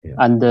 Yeah.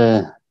 And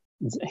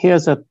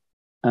here's a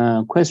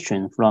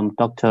question from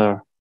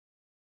Dr.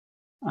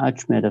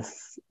 Ahmed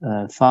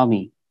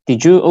Fahmy.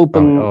 Did you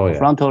open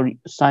frontal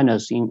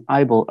sinus in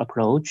eyeball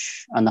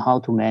approach, and how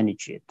to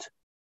manage it?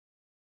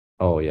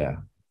 Oh,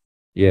 yeah.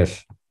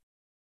 Yes.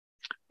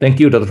 Thank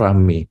you, Dr.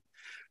 Fahmy.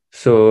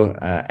 So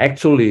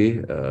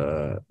actually,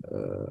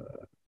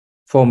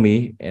 for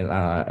me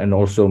and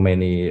also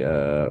many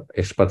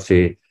experts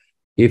say,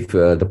 if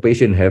the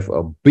patient have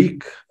a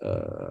big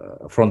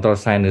frontal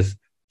sinus,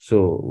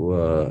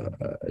 so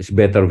it's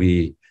better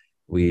we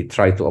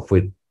try to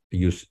avoid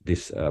use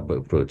this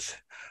approach.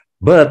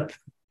 But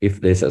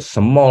if there's a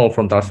small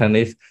frontal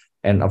sinus,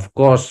 and of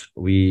course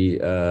we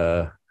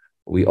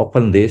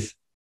open this,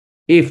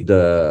 if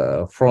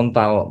the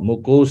frontal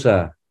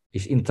mucosa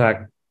is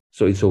intact,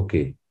 so it's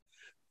okay.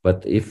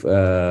 But if we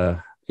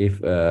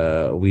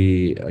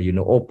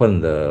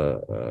open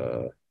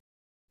the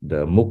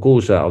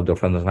mucosa of the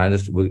frontal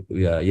sinus,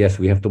 yes,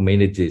 we have to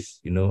manage this,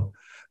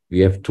 we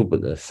have to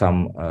put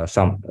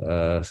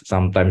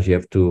sometimes you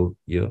have to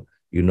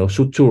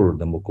suture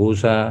the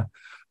mucosa,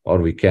 or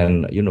we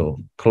can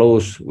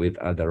close with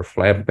other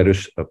flap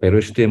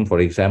periosteum, for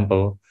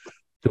example,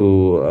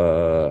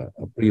 to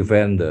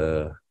prevent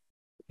the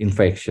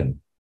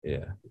infection.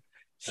 Yeah.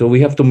 So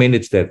we have to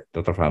manage that,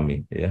 Dr.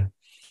 Fahmi. Yeah.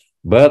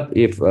 But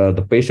if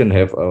the patient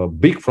have a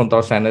big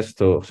frontal sinus,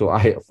 so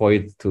I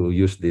avoid to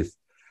use this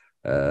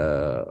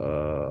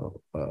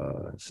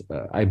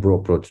eyebrow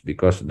approach,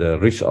 because the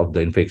risk of the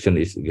infection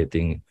is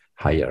getting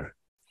higher.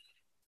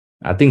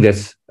 I think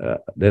that's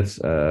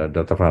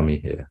Dr.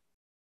 Fahmi here.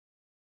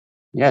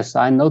 Yes,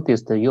 I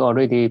noticed that you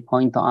already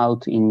point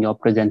out in your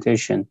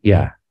presentation.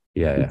 Yeah.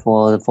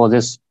 For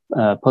this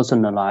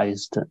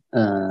personalized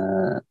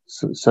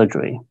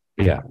surgery.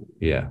 Yeah.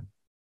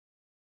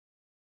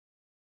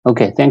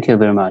 Okay, thank you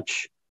very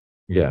much.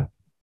 Yeah.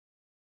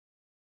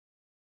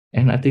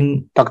 And I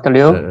think Dr.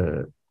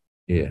 Liu.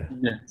 Yes.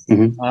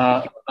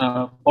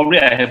 Probably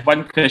I have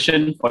one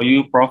question for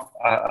you, Prof.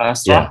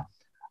 Asra.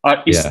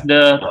 Is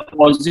the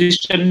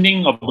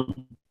positioning of the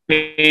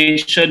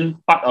patient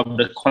part of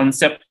the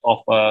concept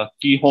of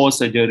keyhole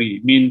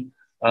surgery? Mean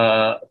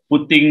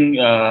putting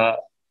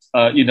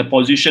in a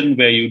position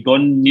where you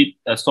don't need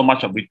so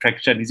much of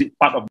retraction? Is it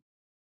part of?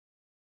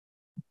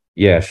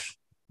 Yes.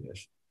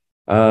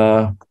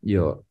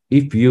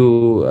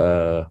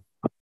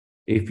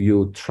 If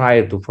you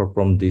try to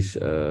perform this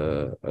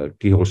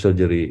keyhole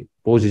surgery,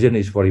 position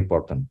is very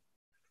important.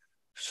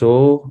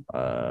 So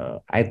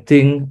I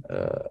think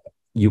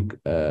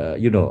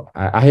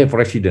I have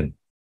resident,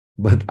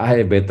 but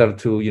I better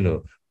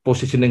to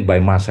positioning by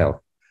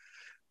myself,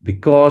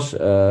 because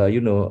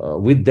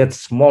with that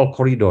small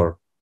corridor,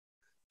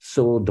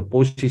 so the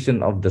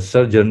position of the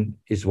surgeon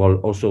is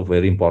also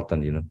very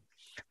important.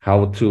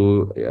 How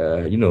to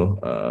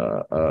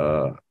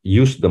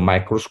use the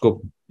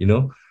microscope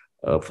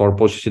for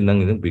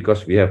positioning,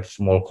 because we have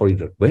small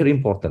corridor, very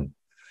important.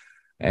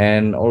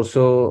 And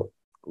also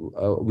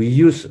we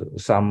use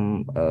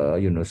some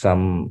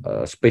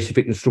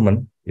specific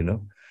instrument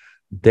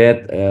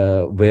that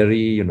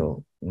very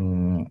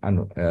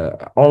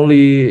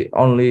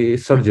only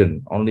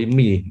surgeon, only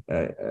me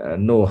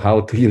know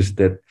how to use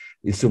that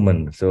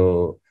instrument.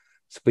 So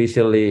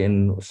especially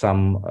in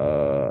some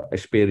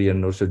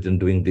experienced surgeon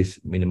doing this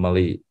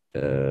minimally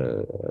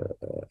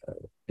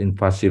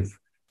invasive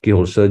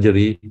keyhole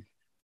surgery,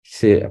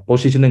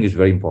 positioning is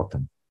very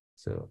important.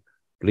 So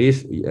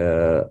please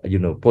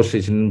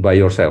position by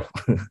yourself,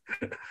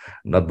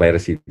 not by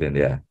resident.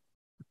 Yeah.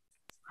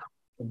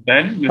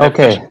 Ben, you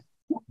okay.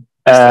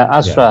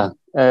 Asra,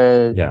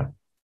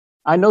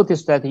 I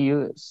noticed that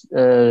you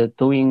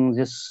doing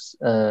this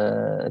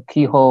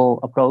keyhole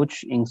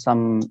approach in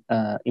some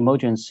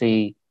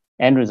emergency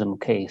aneurysm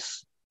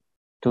case.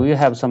 Do you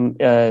have some?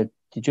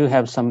 Did you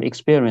have some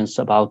experience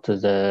about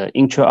the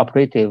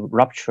intraoperative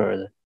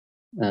rupture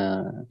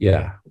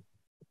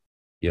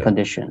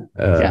condition?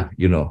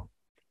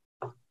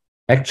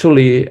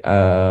 Actually,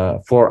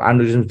 for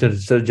aneurysm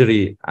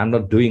surgery, I'm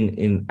not doing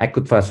in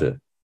acute phase,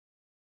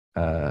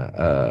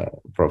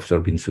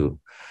 Professor Binsu.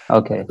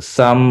 Okay.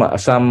 Some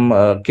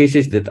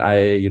cases that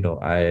I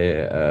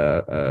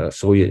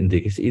saw in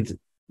the case,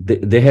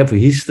 they have a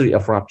history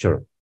of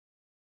rupture.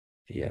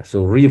 Yeah,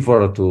 so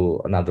refer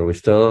to another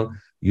vessel,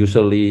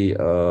 usually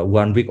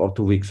 1 week or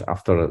 2 weeks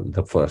after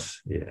the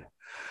first. Yeah.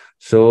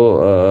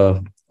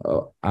 So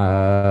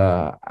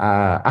I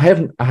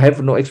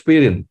have no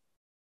experience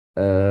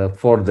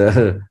for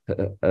the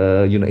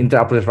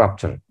intraoperative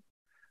rupture.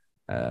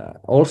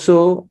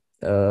 Also,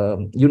 I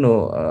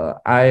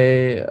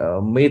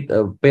made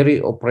a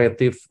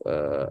perioperative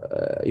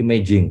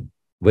imaging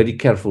very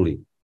carefully.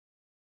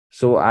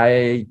 So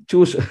I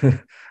choose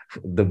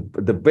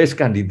the best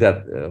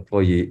candidate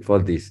for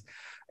this.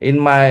 In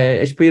my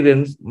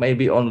experience,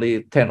 maybe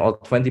only 10 or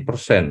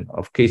 20%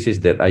 of cases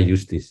that I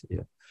use this.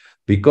 Yeah.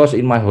 Because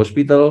in my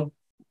hospital,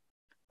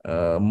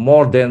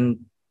 more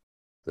than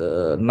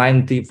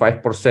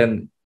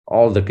 95%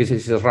 all the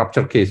cases is a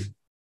rupture case,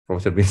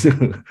 Professor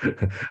Binsu.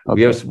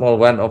 We have small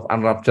one of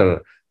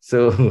unrupture.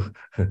 So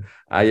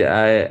I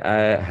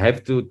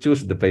have to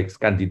choose the best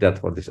candidate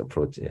for this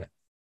approach. Yeah.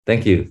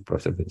 Thank you,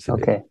 Professor Binsu.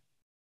 Okay.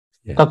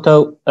 Yeah.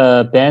 Dr.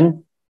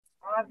 Ben.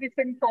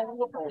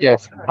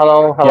 Yes.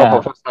 Hello,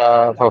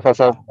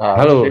 Professor.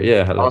 Hello.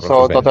 Yeah. Hello.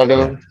 Also, Dr.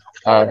 Liu,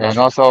 and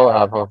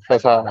also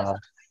Professor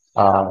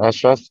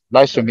Asra.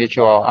 Nice to meet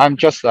you all. I'm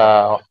just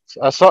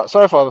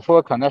sorry for the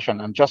poor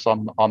connection. I'm just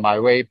on my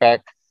way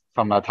back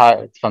from the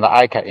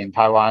ICAT in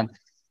Taiwan,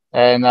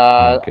 and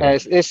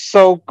it's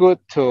so good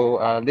to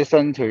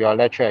listen to your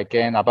lecture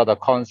again about the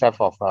concept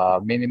of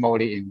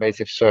minimally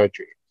invasive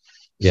surgery.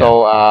 Yeah.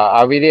 So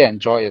I really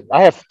enjoy it.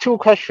 I have 2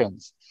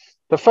 questions.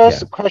 The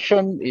first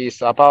question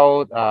is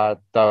about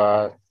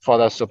for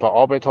the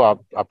supraorbital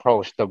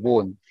approach, the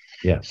wound.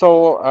 Yeah.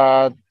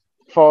 So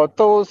for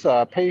those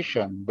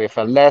patients with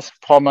a less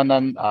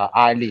prominent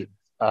eyelid,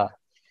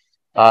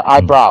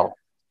 eyebrow,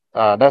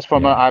 less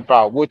prominent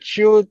eyebrow, would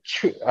you,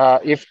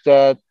 if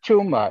the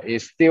tumor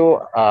is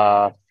still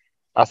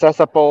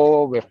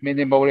accessible with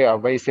minimally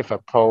invasive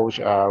approach,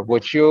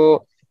 would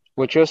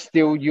you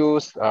still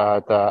use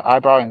the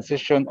eyebrow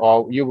incision,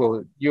 or you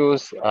will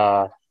use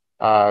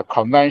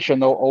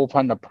conventional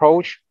open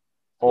approach,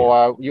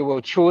 or you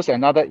will choose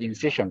another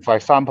incision, for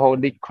example,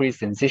 lid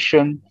crease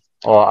incision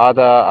or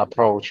other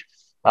approach,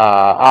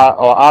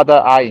 or other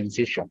eye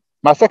incision?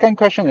 My second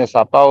question is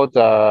about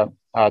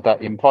the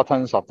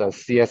importance of the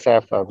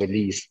CSF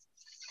release.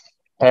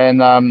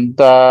 And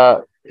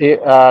do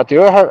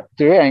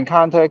you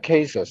encounter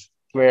cases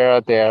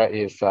where there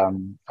is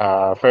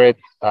very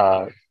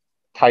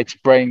tight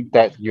spring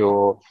that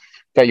you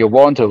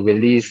want to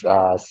release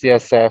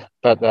CSF,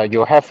 but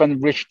you haven't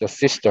reached the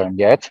cistern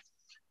yet?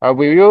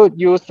 Will you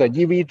use the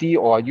EVD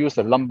or use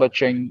the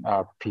lumberjack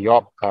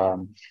POP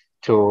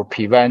to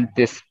prevent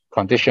this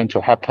condition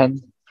to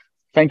happen?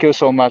 Thank you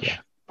so much,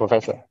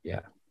 Professor.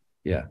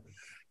 Yeah.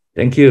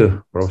 Thank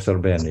you, Professor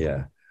Ben.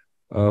 Yeah.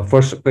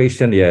 First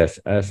question, yes.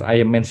 As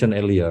I mentioned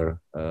earlier,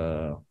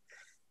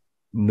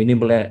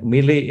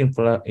 minimally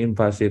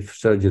invasive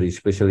surgery,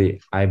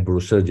 especially eyebrow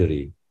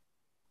surgery,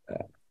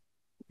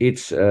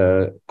 its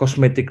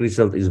cosmetic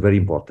result is very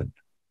important.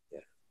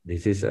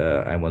 This is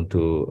I want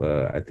to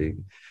I think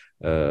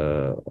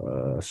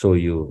show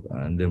you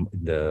on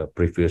the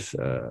previous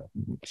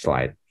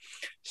slide.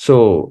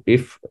 So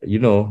if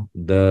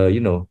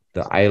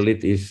the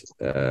eyelid is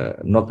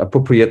not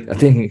appropriate, I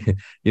think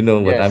you know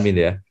what I mean.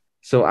 Yeah.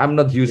 So I'm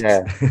not used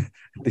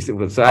this.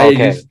 So I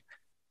use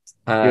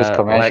like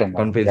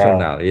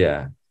conventional.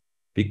 Yeah.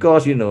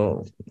 Because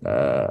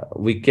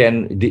we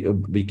can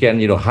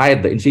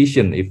hide the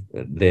incision if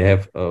they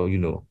have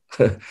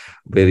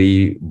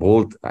very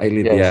bold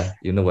eyelid. Yeah,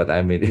 you know what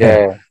I mean.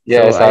 Yeah.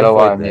 Yes, so I know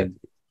what I mean.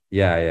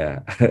 Yeah.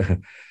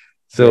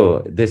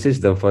 So this is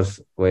the first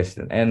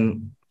question,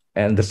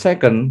 and the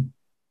second,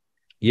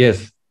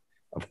 yes,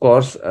 of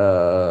course,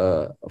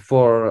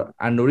 for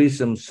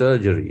aneurysm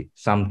surgery,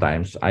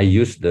 sometimes I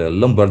use the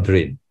lumbar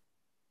drain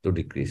to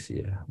decrease.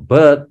 Yeah,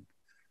 but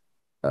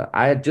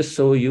I just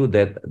show you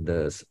that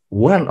the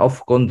one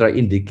of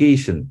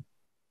contraindication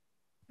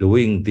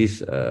doing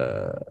this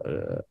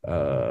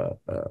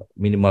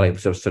minimal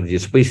invasive surgery,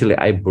 especially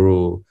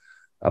eyebrow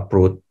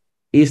approach,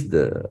 is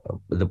the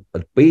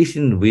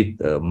patient with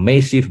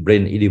massive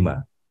brain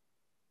edema.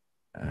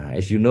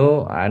 As you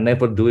know, I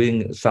never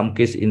doing some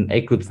case in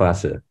acute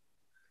phase,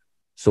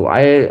 so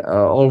I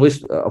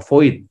always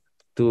avoid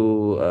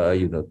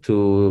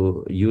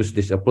to use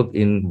this approach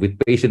with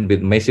patient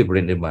with massive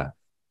brain edema.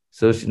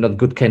 So it's not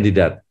good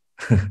candidate.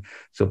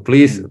 So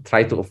please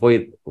try to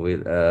avoid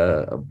with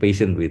a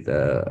patient with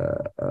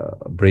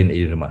brain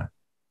edema.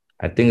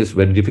 I think it's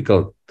very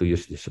difficult to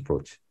use this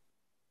approach.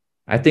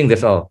 I think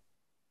that's all,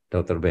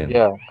 Dr. Ben.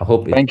 Yeah. I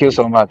hope Thank you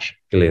so much.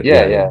 Clear.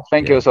 Yeah.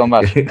 Thank you so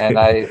much. And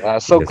I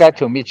so glad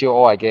to meet you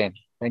all again.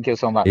 Thank you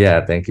so much.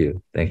 Yeah, thank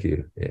you.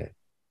 Yeah.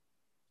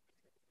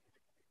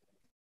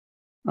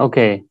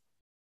 Okay.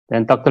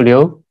 Then Dr.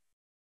 Liu.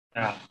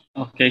 Yeah.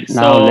 Okay.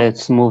 Now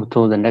let's move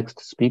to the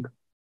next speaker.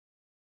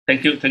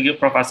 Thank you,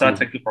 Professor.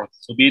 Thank you,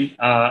 Professor Subin.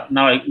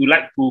 Now I would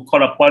like to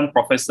call upon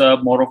Professor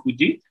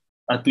Morofuji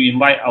to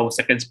invite our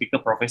second speaker,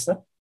 Professor.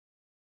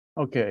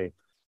 Okay,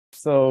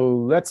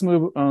 so let's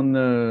move on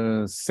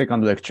the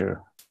second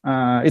lecture.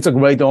 It's a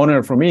great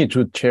honor for me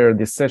to chair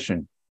this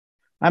session.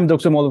 I'm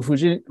Dr.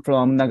 Morofuji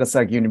from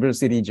Nagasaki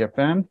University,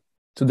 Japan.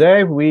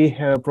 Today we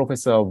have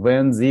Professor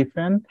Wen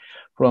Zifan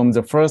from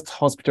the First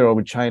Hospital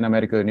of China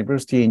Medical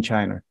University in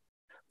China.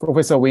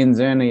 Professor Wen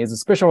Zhen is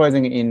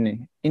specializing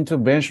in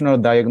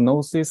interventional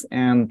diagnosis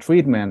and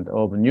treatment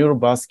of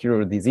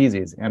neurovascular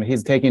diseases, and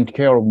he's taking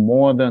care of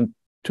more than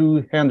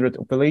 200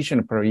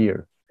 operations per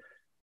year.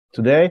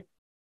 Today,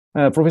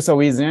 Professor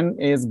Wen Zhen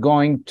is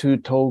going to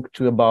talk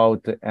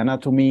about the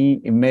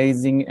anatomy,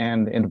 imaging,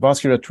 and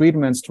endovascular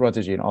treatment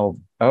strategy of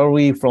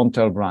early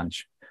frontal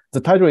branch. The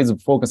title is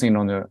focusing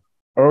on the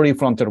early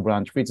frontal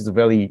branch, which is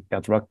very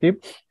attractive.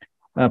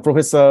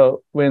 Professor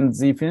Wen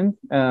Zifan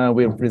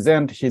will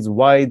present his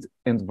wide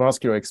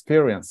endovascular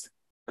experience.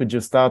 Could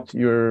you start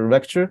your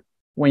lecture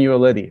when you are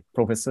ready,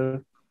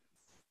 Professor?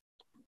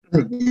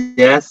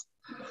 Yes.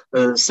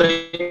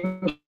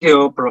 Thank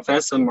you,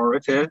 Professor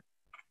Morofuji.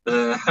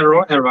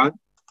 Hello, everyone.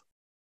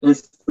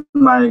 It's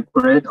my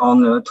great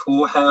honor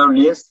to have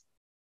this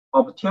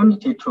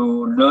opportunity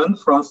to learn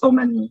from so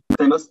many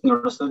famous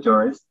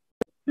neurosurgeons.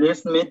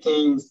 This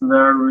meeting is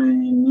very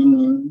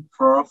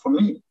meaningful for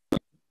me.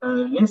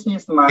 This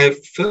is my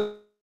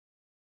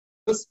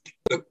first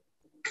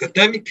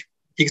academic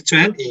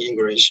exchange in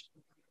English.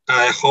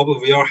 I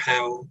hope we'll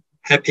have a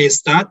happy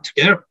start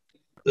together.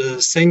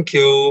 Thank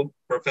you,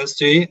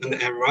 Professor and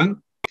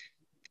everyone.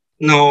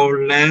 Now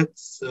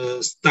let's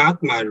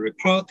start my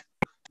report.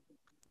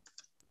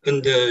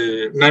 And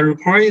my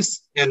report is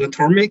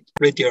anatomic,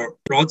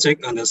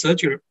 radiologic, and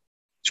surgery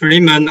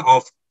treatment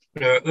of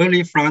the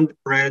early front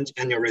branch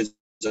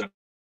aneurysm.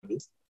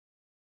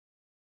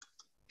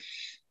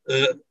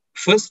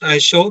 First, I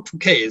show two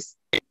cases.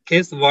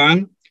 Case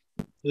 1,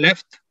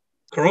 left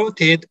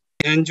carotid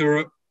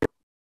angio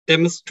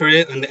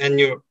demonstrate an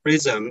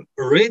aneurysm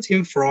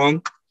originating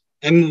from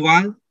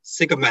M1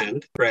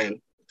 segment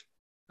branch,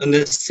 and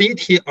the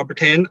CT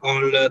obtained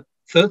on the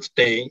third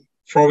day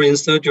following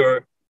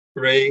surgery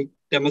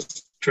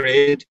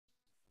demonstrate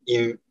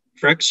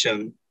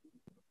infraction.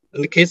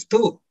 And case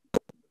 2,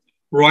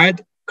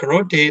 right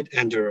carotid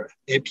anterior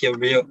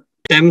APL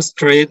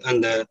demonstrate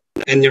an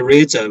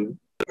aneurysm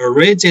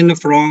origin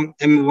from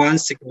M1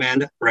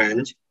 segment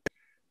branch,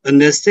 and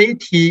the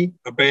CT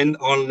obtained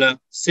on the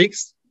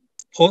 6th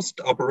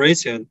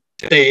post-operation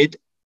date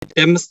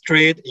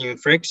demonstrate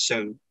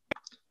infraction.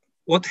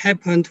 What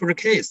happened to the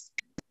case?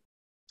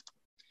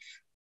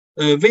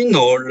 We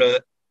know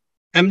the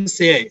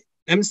MCA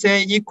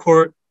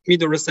equal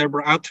middle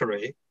cerebral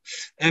artery.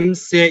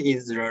 MCA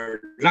is the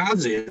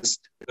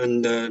largest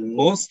and the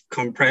most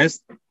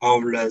compressed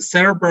of the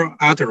cerebral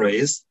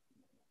arteries,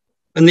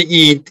 and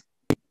it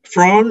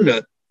from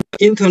the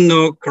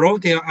internal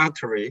carotid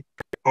artery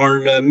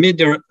on the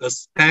middle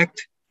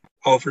aspect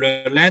of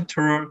the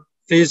lateral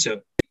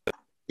fissure,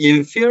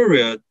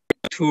 inferior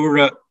to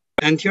the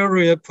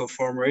anterior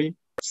performing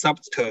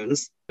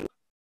substance.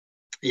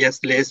 Yes,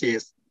 this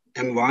is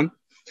M1.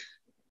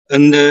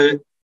 And the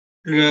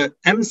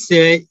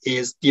MCA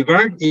is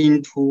divided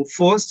into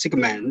 4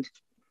 segments,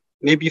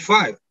 maybe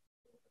 5,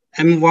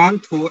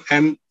 M1 to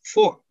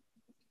M4.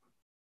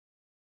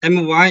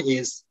 M1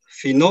 is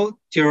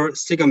phenolial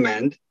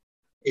segment,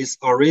 is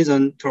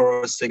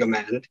horizontal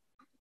segment,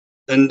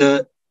 and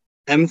the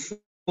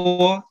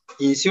M4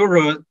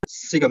 inferior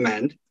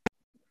segment,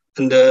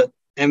 and the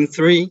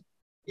M3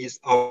 is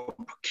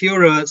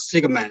ocular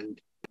segment.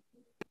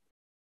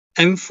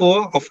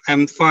 M4 of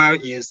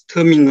M5 is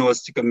terminal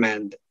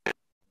segment.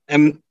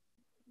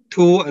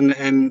 M2 and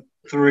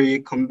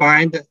M3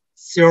 combined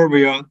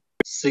cerebral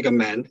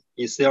segment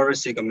is cerebral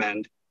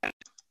segment.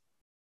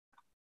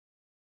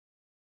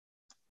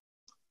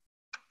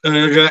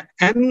 The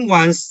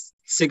M1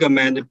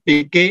 segment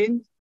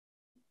begins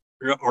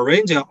the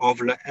origin of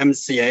the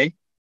MCA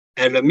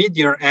at the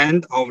medial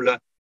end of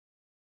the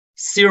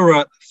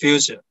cerebral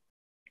fissure,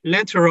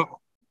 lateral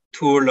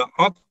to the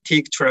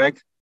optic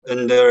tract,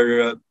 and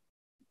the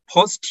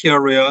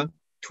posterior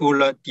to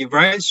the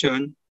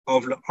division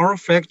of the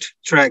olfactory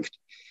tract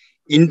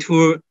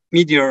into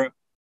medial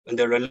and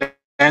the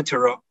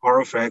lateral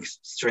olfactory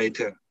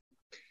strata.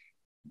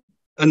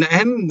 An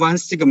M1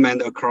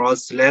 segment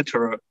across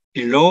lateral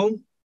below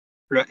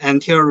the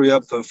anterior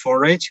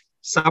perforate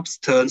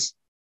substance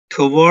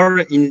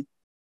toward the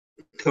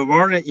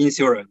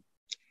inferior.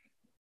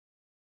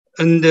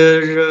 And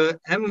the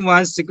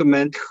M1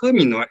 segment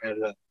terminal at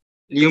the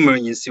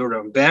lumen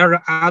inferior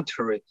where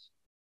artery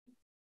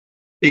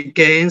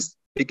begins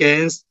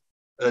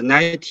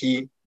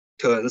 90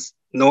 turns,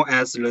 known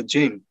as the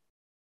gym,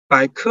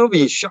 by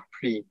curving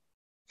sharply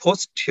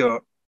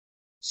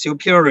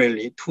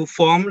superiorly to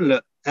form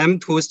the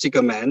M2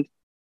 segment,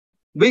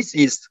 which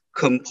is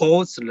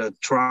composed the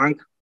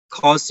trunk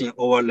crossing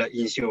over the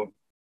inferior.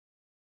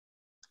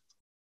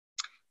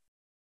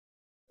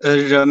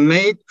 The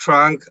main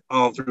trunk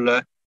of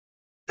the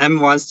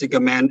M1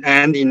 segment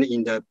ending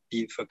in the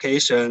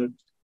bifurcation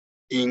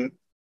in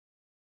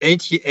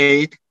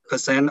 88%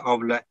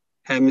 of the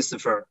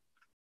hemisphere.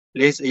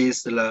 This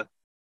is the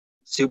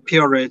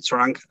superior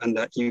trunk, and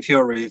the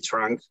inferior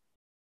trunk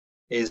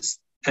is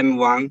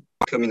M1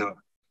 terminal.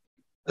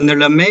 And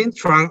the main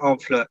trunk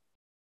of the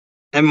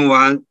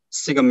M1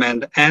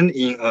 segment ends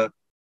in a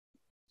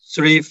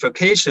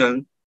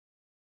bifurcation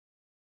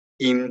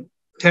in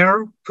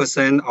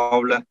 10%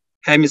 of the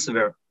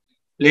hemisphere.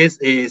 This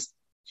is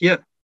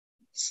here,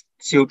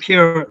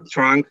 superior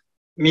trunk,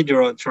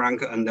 middle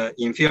trunk, and the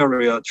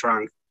inferior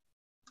trunk.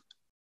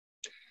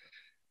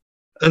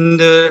 And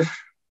the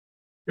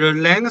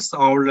length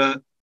of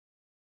the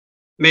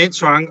main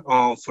trunk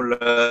of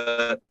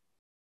the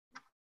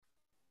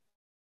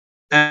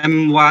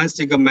M1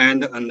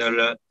 segment and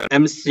the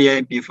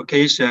MCA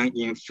bifurcation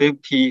in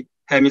 50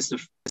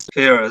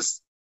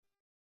 hemispheres.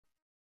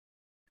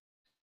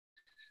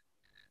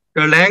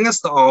 The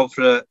length of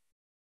the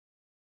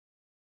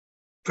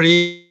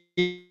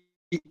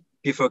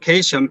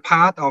pre-bifurcation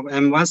part of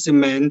M1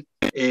 segment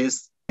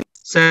is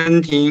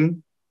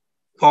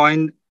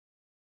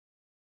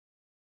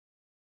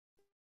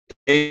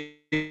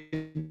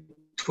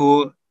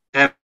 17.82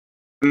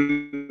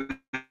 mm.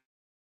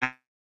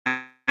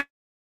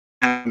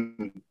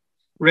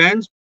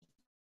 Range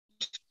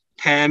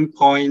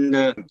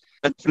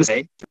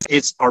 10.8.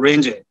 Its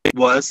orange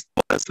was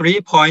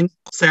 3.71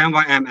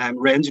 mm,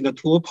 range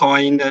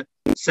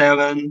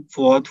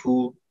 2.74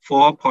 to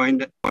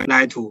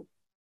 4.92.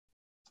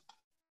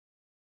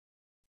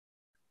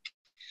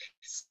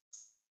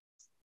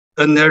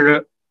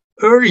 Another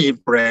early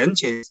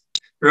branches,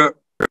 the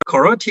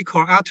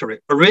cortical artery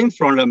arranged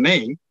from the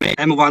main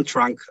M1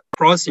 trunk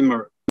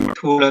proximal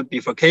to the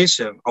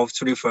bifurcation of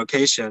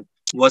bifurcation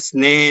was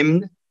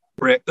named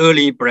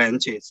early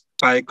branches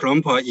by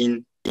Cranial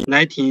in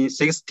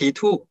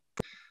 1962.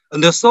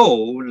 And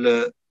so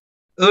the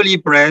early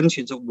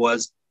branches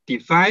was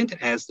defined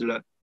as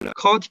the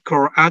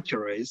cortical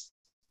arteries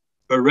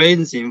arranged from the main M1 trunk proximal to the bifurcation of bifurcation was named early branches by Cranial in 1962. And so the early branches was defined as the cortical arteries arranged from the main M1 trunk proximal to the bifurcation of bifurcation was named early branches by Cranial in 1962. And so the early branches was defined as the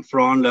arising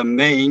from the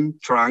main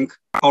trunk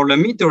of the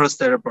middle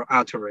cerebral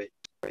artery,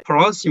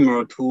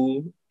 proximal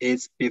to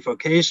its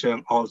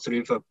bifurcation or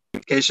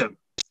trifurcation.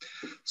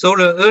 So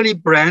the early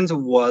branch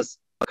was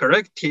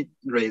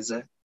characterized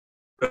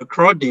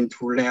according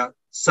to their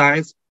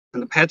size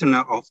and pattern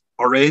of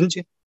orange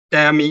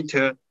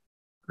diameter,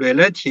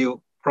 relative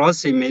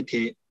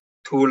proximity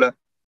to the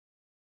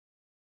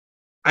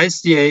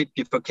ICA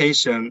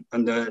bifurcation,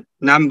 and the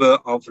number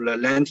of the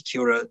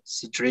lenticular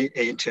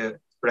striate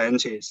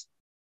branches.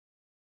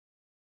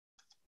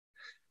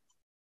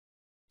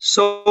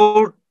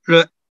 So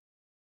the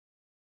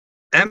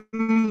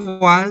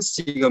M1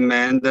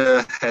 segment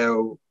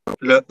have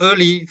the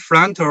early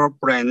frontal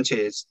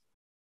branches.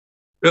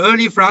 The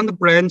early front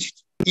branch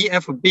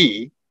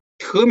EFB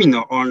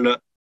terminal on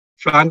the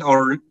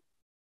frontal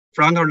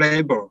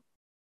label.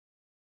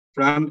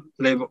 And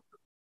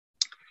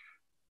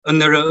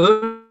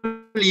the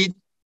early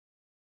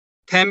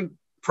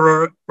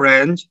temporal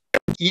branch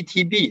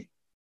ETB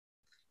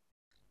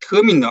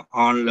terminal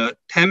on the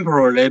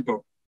temporal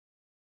label.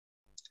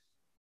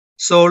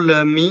 So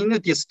the mean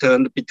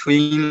distance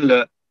between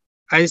the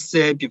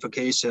ICA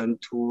bifurcation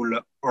to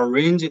the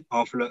orange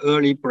of the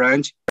early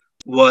branch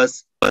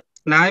was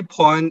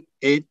 9.86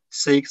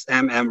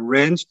 mm,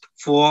 ranged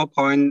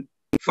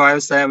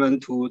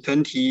 4.57 to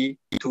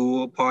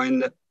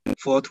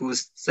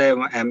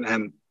 22.427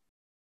 mm.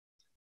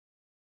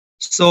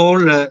 So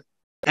the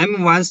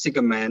M1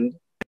 segment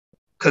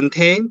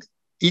contained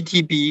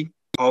ETB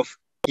of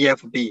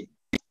EFB.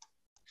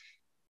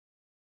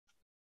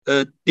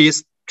 A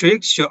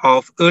distribution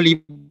of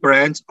early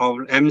branch of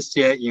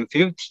MCA in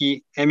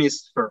 50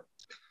 hemispheres.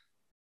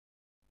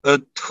 A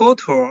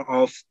total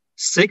of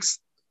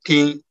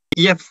 16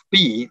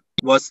 EFB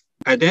was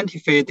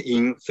identified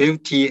in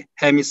 50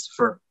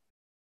 hemispheres.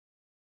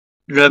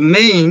 The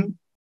main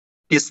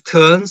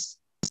distance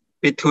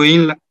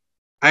between the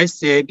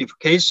ICA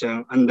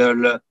bifurcation and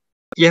the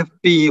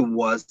EFB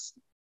was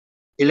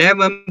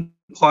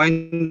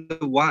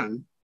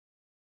 11.1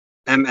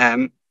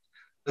 mm,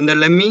 and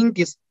the mean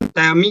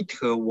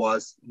diameter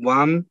was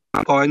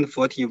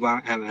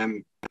 1.41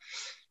 mm.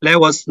 There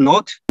was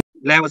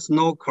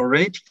no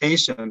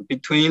correlation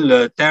between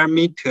the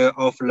diameter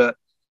of the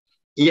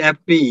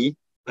EFB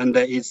and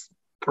its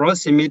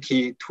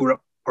proximity to the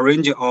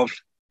origin of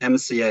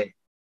MCA.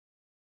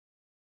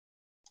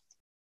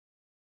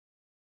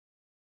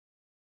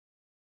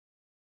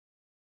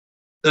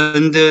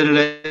 And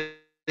the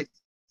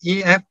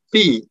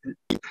EFB,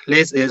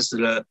 this is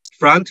the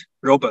front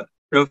lobe.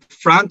 The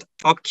front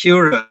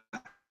ocular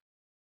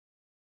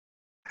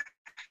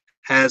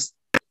has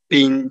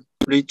been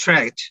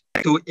retracted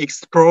to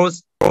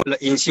expose the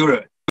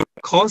insula,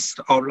 cause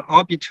of the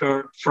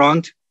orbital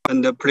front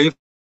and the prefrontal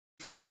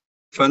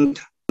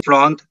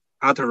front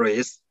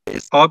arteries,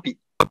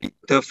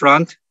 the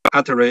front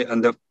artery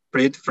and the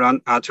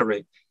prefrontal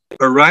artery,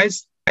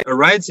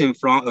 arising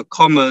from a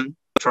common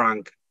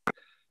trunk.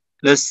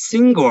 The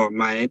single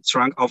main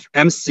trunk of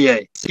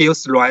MCA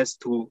gives rise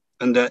to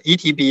the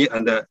ETB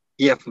and the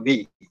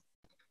EFB.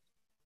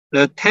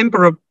 The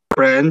temporal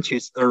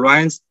branches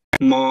arise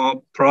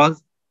more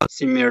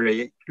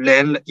proximally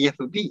than the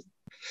EFB.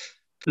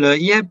 The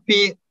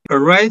EFB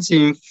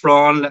arising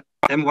from the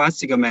M1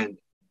 segment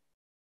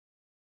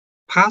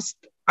passed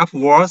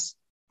upwards,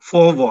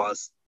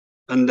 forwards,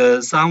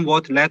 and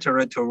somewhat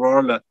lateral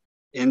toward the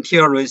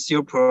anterior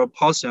superior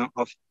portion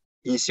of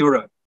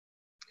insula.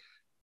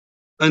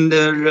 And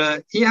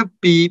the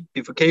EFB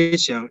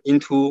bifurcation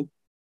into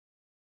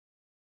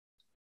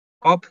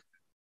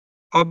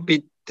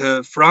orbit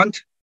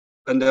front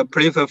and the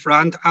peripheral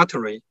front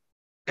artery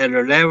at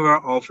the level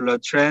of the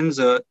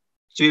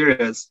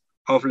transgyrus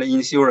of the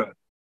insula.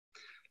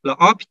 The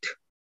orbit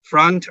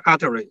front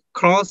artery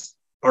crosses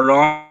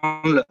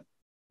along the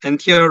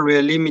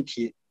anterior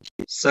limited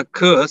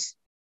circus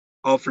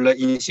of the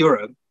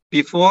insula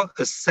before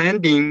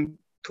ascending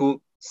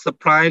to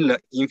supply the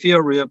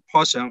inferior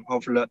portion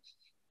of the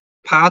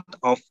part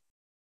of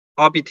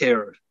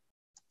orbiter.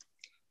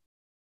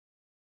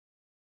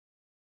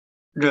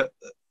 The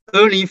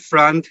early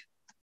front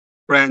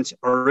branch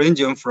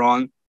origin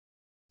from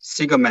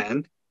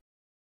segment,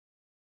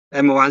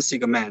 M1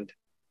 segment,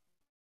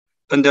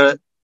 and the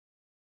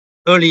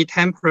early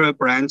temporal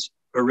branch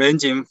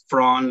origin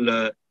from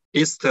the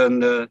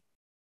distant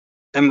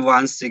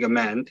M1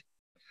 segment.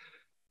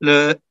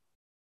 The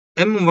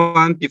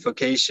M1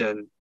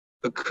 bifurcation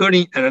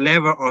occurring at the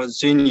level of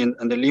genian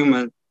and the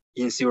lumen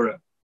insula.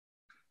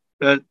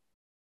 The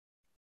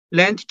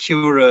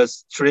lenticular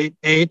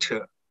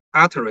striate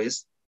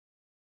arteries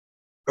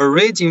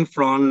origin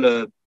from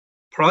the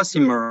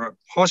proximal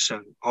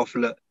portion of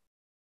the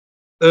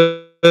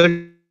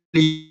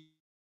early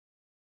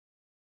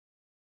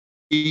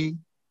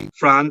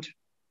front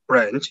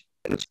branch,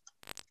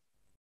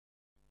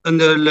 and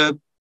the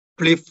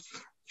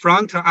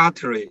prefrontal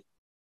artery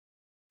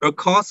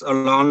occurs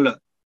along the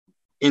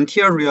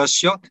interior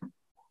short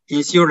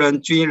insular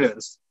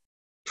gyrus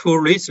to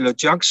reach the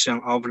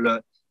junction of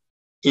the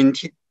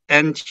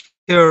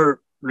anterior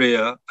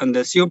and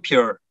the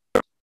superior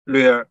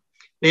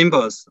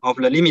limbs of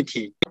the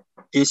limited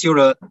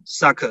insular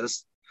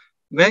sulcus,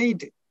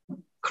 with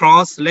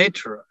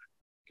cross-lateral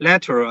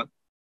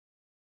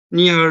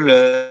near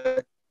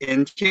the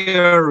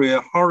anterior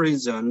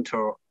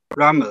horizontal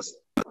ramus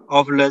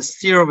of the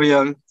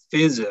cervical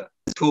fissure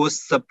to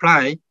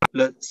supply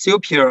the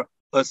superior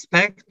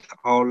aspect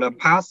of the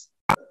pars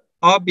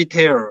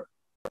orbital,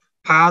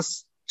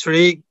 pars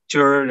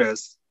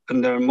trigeminus,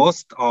 and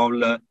most of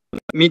the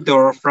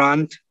middle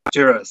front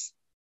gyrus.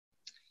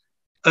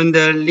 And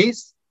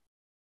this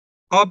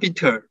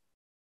orbital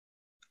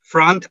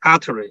front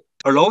artery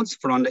allows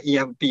from the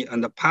EFB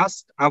and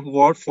pass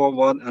upward,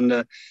 forward,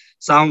 and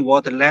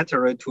somewhat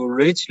lateral to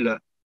reach the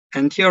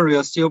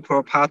anterior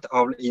superior part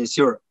of the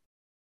insula,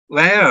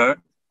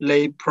 where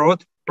they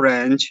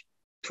branch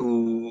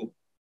to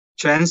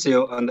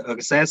transil and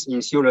access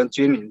insular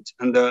drainage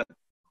and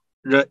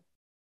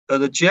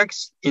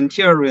adjacent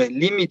interior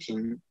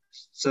limiting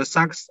the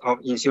success of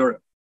insula.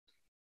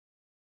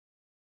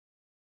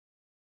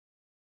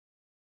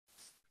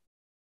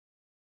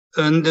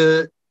 And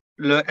the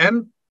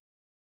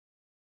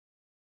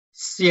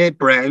MCA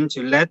branch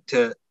let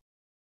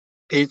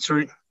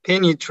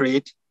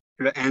penetrate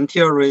the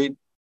anterior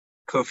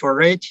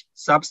perforate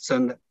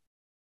substance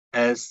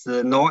as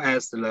known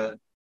as the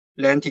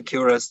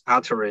lenticular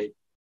artery.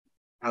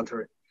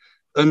 And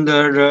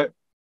the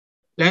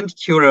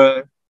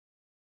lenticular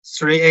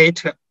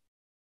striate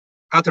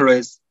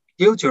arteries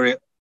usually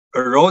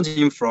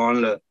arising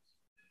from the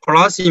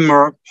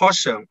proximal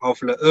portion of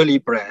the early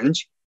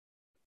branch.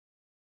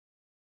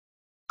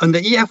 And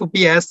the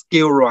EFBS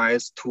gives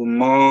rise to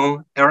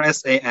more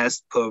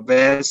LSAS per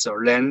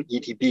vessel than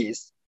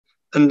ETBs.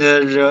 And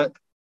the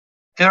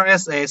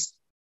LSAS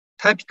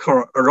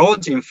typically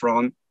arising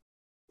from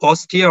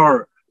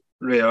posterior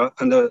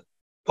and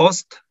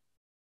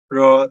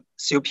posterior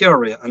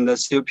superior and the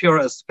superior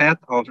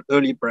aspect of the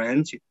early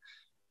branch.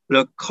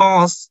 The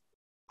cause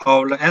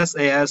of the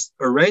SAS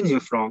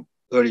arising from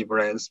early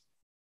branch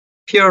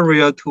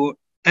period to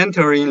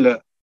entering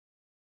the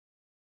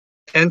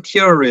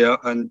anterior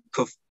and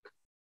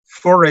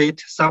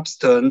perforate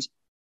substance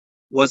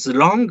was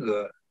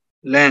longer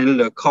than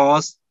the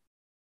cause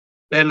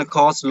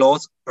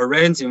loss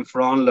arising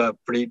from the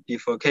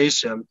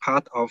pre-bifurcation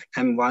part of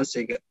M1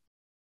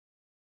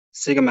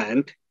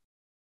 segment.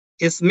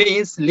 It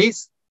means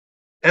this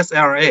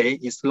SLA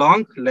is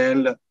longer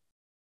than the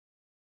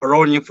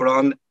arising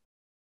from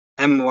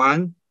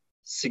M1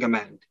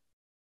 segment.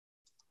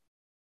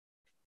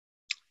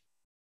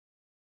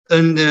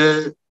 And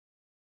the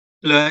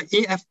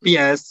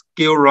EFBS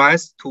gives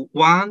rise to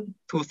 1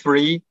 to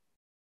 3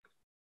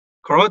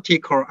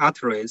 cortical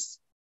arteries.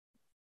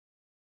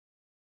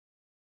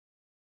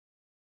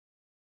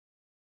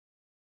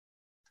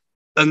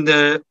 And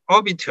the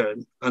orbital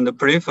and the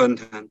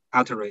prefrontal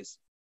arteries.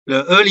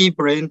 The early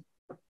brain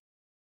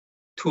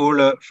to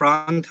the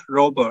front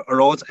lobe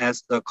arose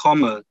as the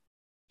common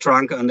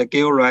trunk and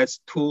give rise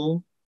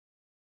to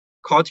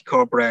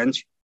cortical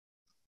branch.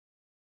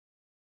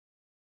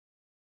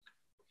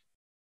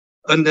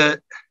 And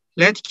the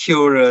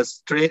lenticular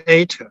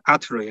striate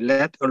artery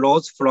that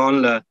arose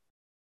from the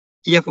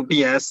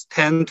EFBS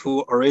tend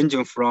to arrange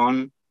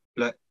from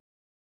the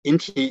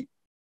interior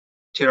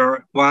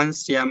 1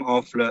 cm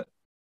of the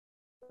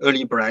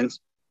early branch.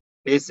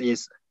 This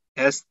is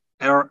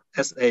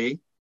SLSA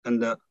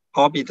and the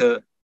orbital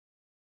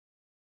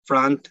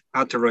front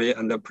artery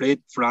and the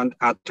plate front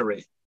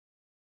artery.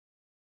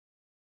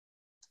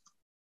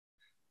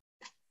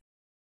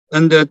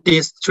 And the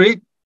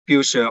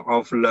distribution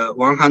of the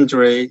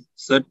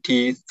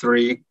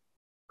 133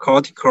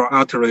 cortical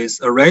arteries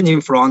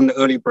arranging from the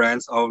early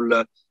branch of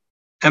the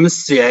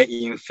MCA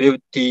in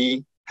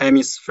 50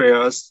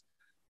 hemispheres.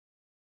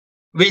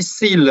 We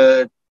see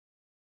the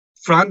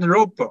front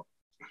lobe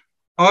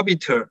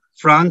orbital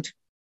front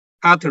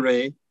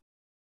artery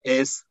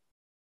is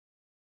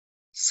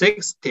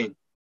 16,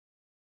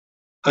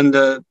 and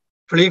the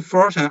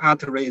prefrontal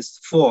artery is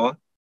 4,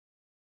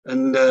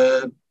 and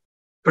the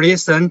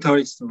precentral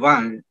is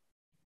 1.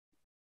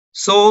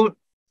 So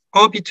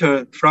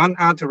orbital front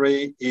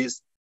artery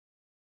is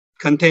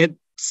contained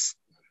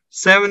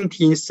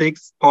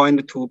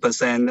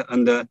 76.2%,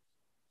 and the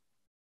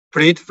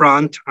plate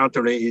front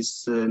artery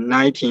is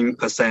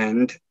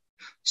 19%.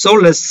 So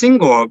the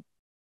single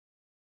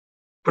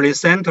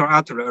precentral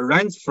artery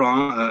arranged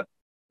from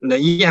the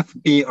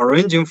EFB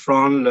arranging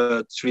from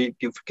the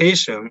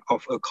bifurcation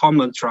of a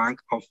common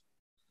trunk of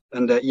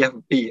and the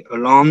EFB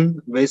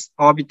along with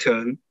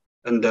orbital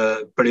and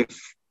the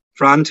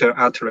prefrontal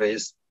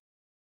arteries.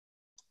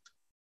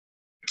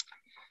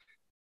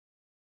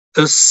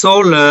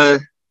 So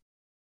the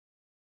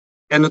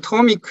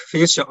anatomic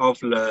feature of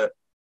the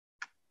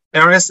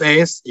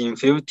RSAs in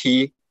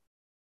 50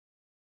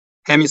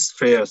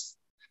 hemispheres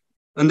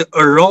and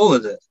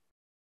around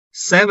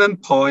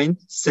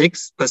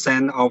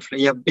 7.6% of the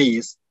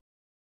EFBs,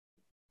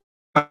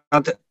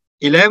 but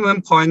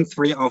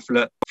 11.3% of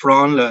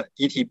from the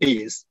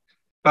ETBs.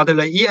 But the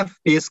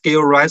EFBs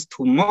give rise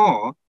to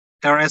more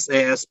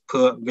RSAs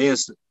per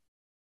vessel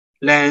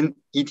than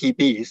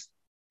ETBs,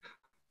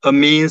 a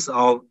means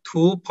of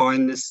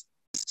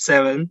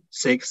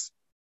 2.76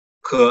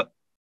 per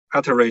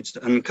artery,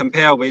 and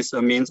compare with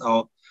a means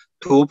of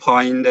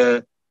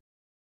 2.28.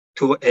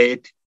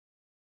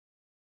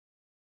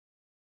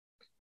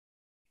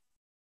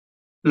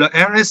 The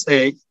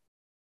RSA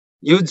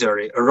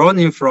usually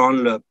arising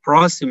from the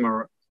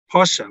proximal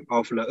portion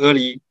of the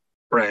early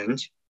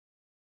branch.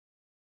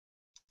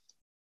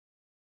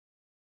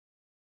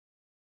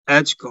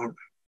 And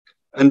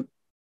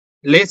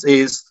this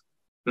is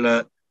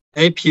the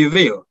AP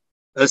view,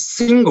 a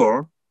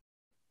single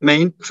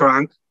main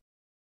trunk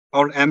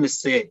of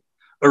MCA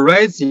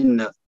arising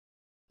in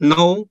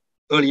no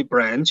early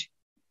branch,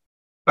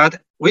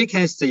 but we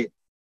can see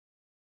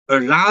a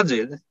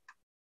larger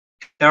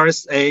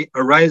RSA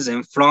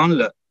arising from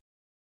the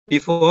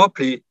before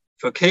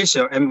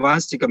bifurcation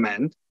M1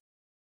 segment.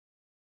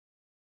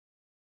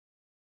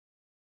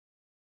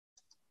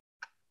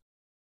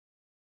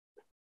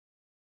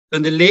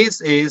 And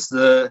this is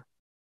the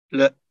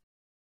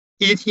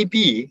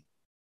ETB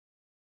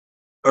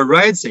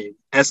arising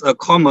as a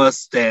common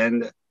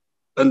stand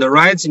and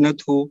rising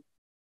to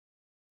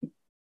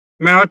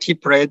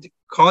multiple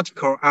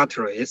cortical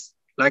arteries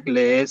like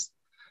this.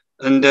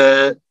 And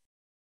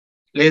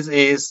this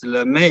is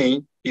the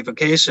main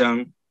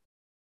bifurcation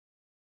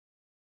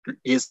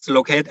is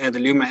located at the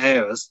lumen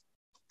areas.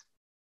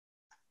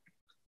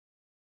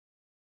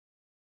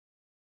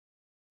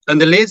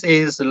 And this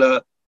is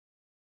the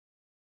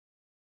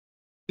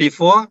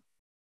before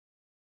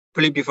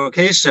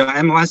pre-bifurcation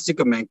M1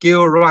 segment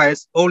give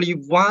rise only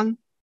one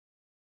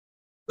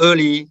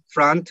early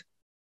front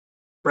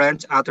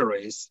branch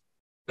arteries,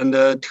 and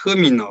the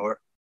terminal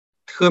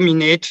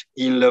terminate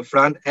in the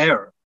front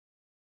area.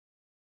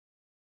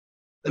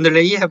 And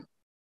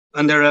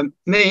the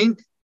main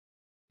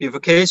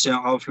bifurcation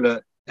of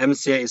the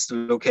MCA is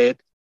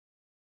located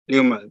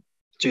lumen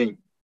gene,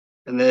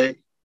 and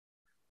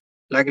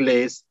like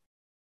this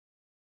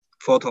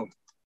photo.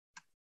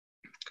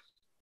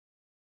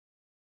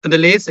 And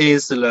this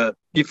is the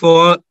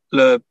before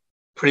the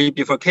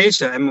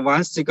pre-bifurcation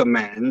M1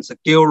 segments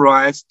give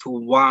rise to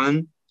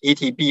one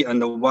ETB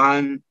and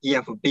one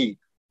EFB,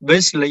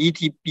 which the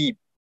ETB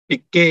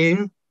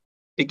begin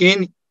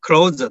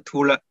closer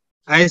to the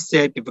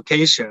ICA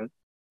bifurcation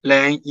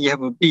than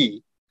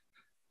EFB.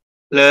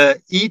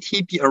 The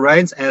ETB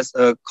arises as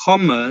a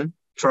common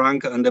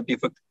trunk and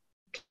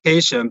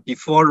bifurcation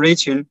before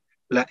reaching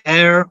the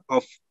area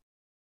of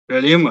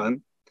the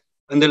lumen,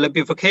 and the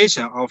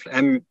bifurcation of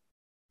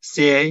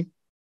MCA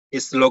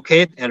is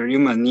located at the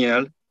lumen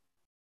near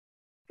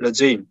the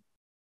gene,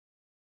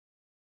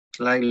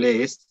 like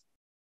this.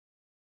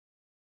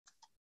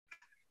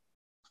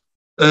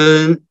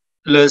 The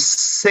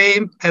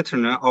same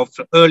pattern of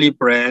the early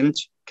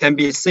branch can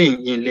be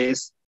seen in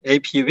this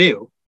AP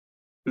view.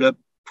 The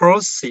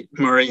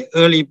proximal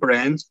early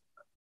branch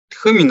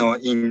terminal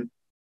in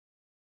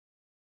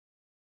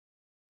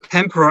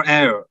temporal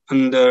area,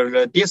 and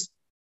the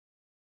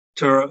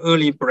distal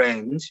early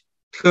branch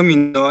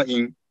terminal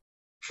in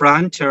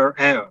frontal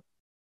area.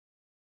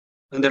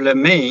 And the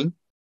main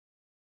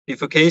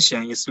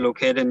bifurcation is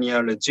located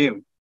near the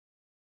gene.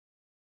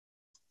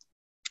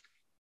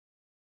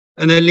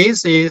 And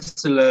this is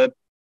the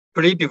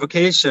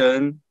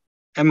pre-bifurcation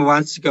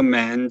M1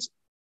 segment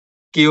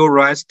give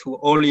rise to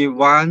only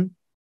one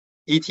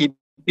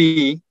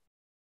ETB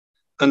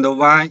and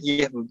one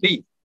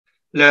EFB.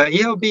 The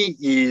EFB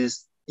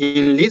is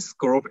in this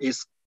group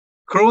is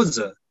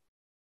closer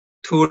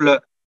to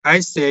the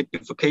ICA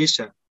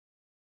bifurcation,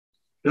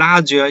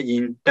 larger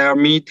in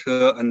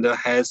diameter and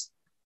has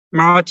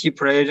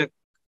multiple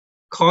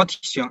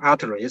cortical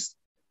arteries.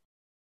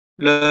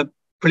 The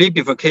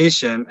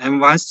pre-bifurcation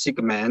M1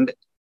 segment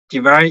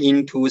divide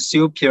into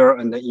superior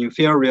and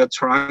inferior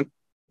trunk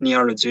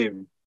near the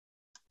gene.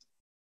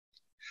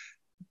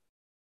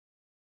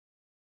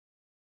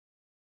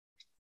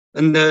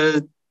 And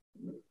the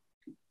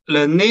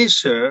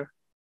nature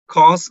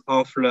cause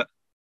of the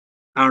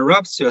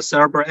rupture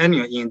cerebral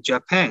annulus in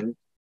Japan,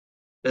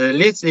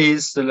 this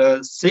is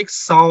the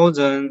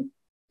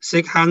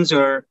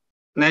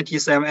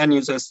 6,697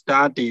 annuals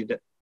studied.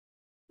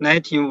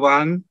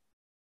 91%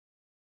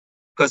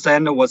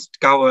 was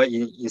discovered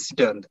in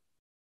incident.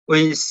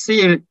 We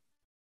see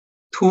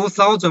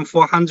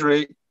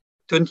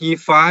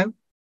 2,425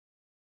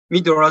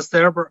 middle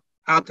cerebral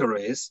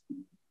arteries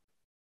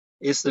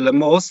is the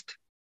most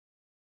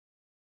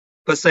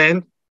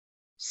percent,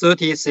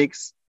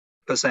 36%.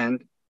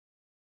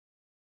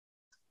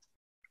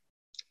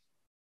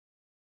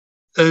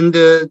 And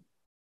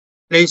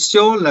they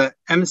show the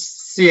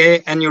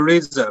MCA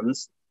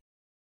aneurysms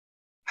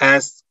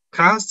has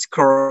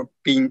classically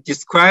been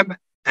described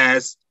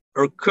as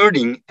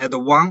occurring at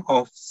one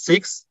of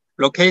 6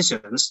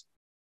 locations.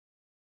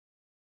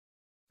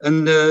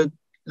 And the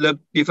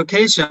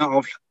bifurcation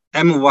of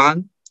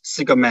M1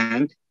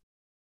 segment,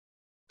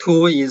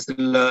 2 is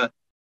the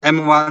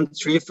M1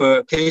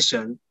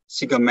 trifurcation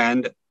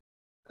segment,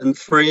 and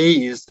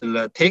 3 is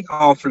the take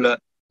off the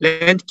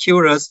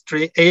lenticular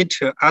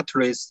striatal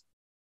arteries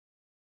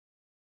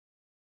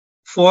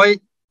 4,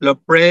 the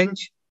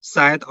branch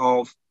side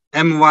of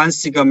M1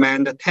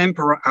 segment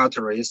temporal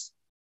arteries,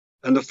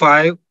 and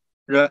 5,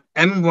 the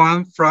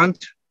M1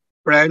 front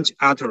branch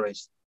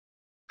arteries,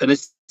 and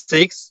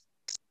 6,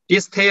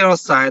 distal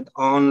side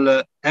on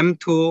the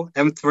M2,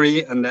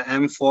 M3, and the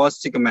M4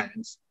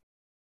 segments.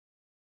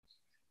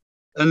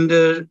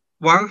 And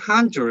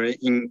 100,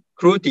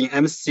 including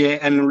MCA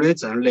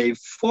aneurysm, they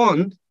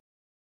found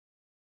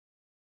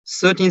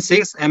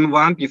 36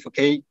 M1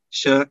 bifurcation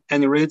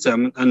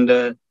aneurysm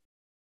and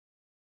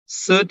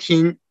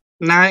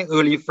 39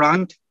 early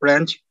front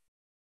branch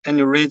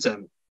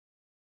aneurysm,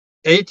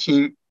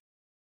 18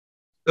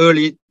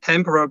 early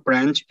temporal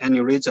branch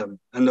aneurysm,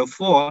 and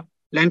 4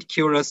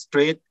 lenticular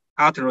straight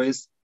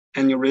arteries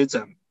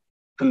aneurysm,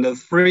 and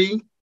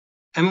 3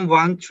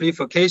 M1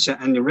 trifurcation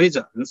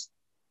aneurysms.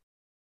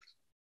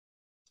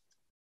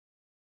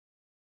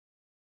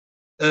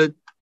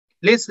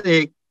 This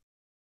is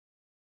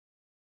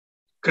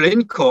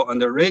clinical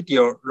and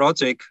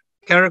radiologic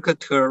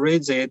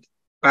characterized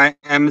by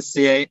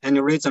MCA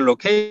aneurysm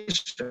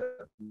location.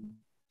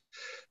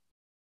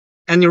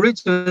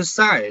 Aneurysm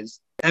size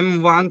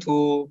M1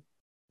 to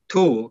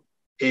 2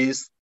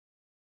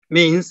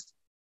 means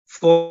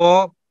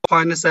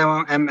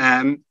 4.7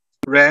 mm,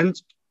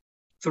 range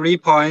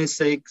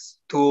 3.6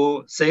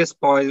 to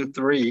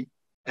 6.3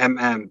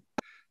 mm.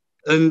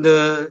 And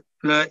the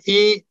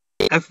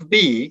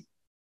EFB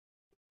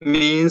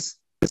means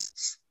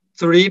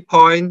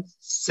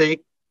 3.6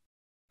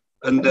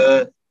 and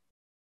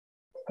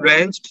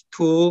range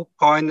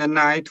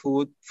 2.9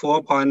 to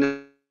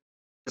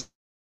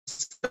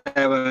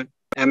 4.7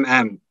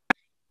 mm.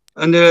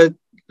 And the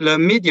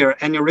medial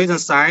aneurysm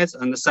size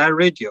and side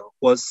radius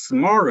was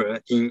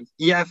smaller in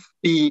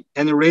EFB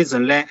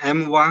aneurysm than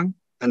M1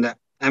 and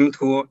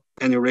M2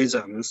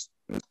 aneurysms.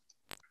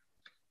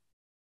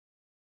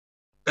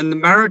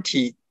 And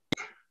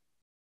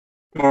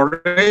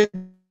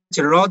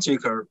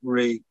morphological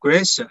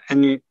regression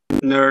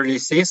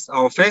analysis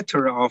of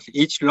factor of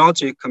each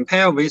logic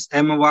compared with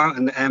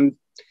M1 and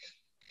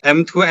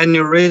M2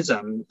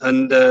 aneurysm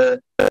and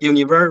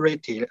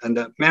universality and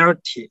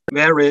variety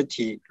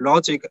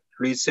logic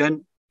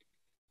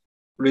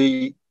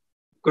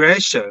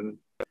regression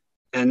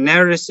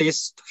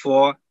analysis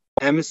for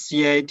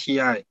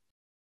MCATI.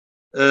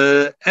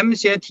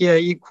 MCATI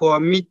equal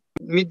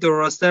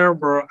middle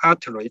cerebral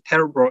artery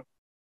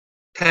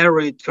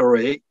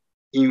territory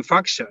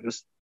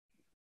infarctions.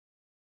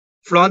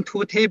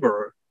 Frontal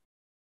table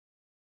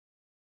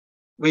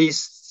with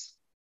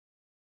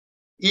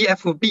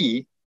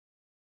EFB,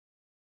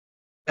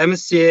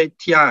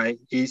 MCATI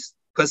is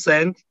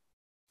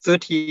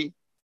 %38,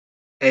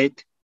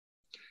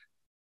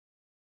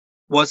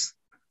 was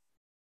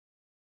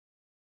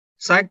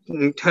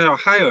significantly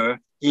higher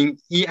in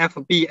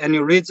EFB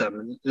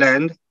aneurysm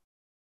than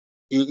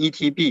in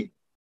ETB.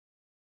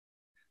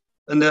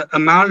 And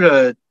among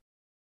the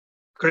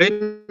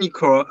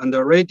clinical and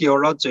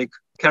radiologic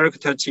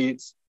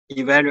characteristics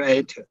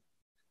evaluated,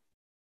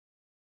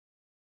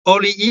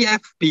 only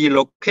EFB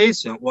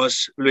location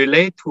was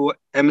related to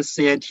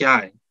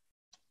MCATI.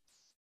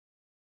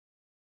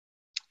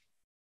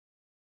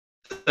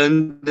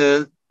 And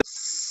the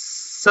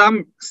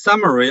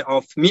summary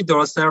of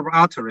middle cerebral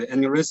artery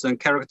aneurysm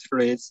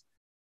characteristics.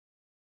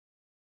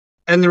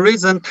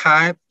 Aneurysm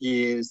type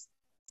is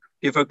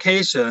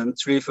bifurcation,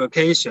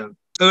 trifurcation,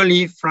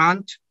 early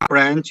front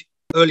branch,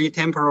 early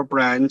temporal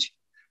branch,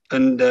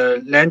 and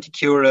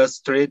lenticular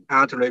straight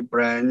artery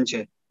branch.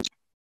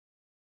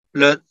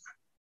 The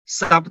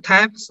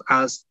subtypes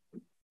as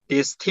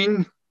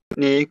distinct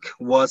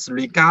was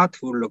regard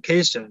to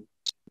location,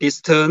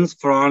 distance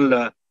from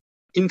the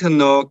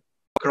internal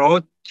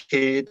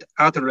carotid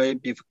artery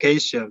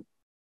bifurcation,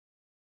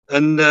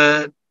 and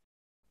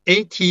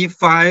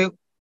 85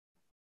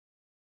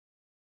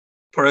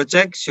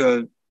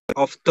 projection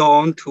of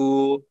down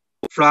to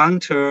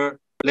frontal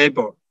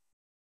label.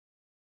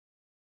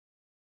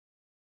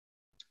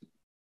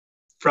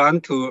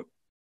 Frontal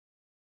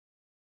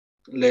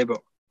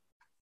label.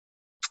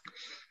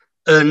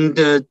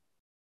 And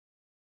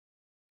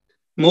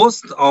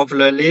most of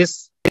the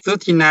list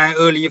 39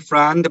 early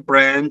front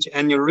branch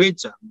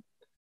aneurysm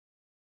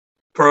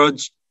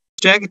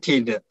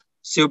projected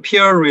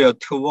superior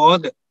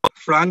toward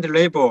front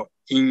label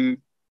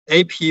in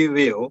AP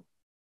view,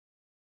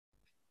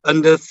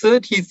 and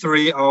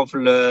 33 of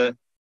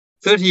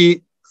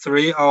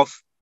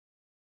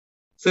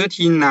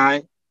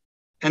 39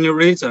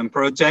 aneurysm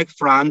project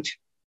front,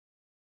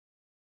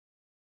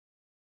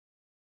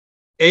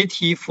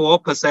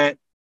 84%,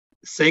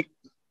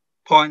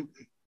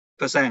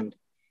 6%,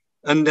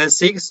 and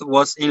 6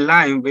 was in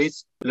line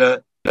with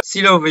the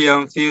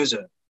synovium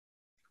fusion.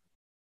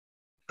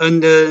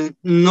 And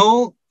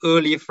no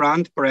early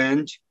front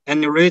branch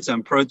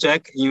aneurysm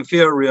project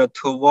inferior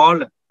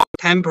toward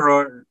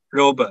temporal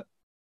lobe.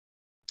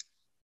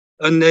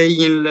 And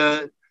in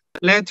the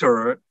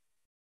lateral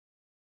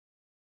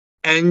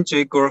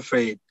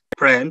angiography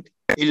plan,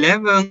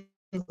 11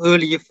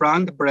 early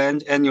front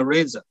branch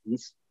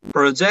aneurysms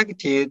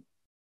projected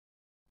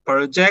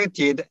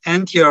projected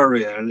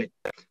anteriorly,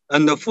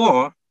 and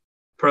 4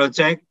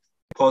 project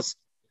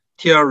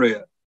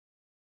posterior.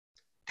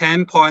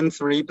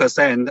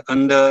 10.3%,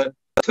 and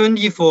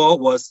 24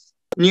 was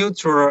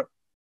neutral,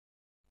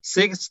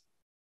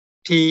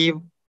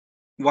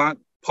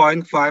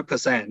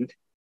 61.5%.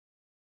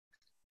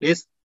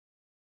 This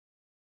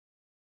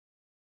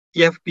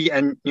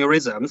EFB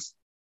aneurysms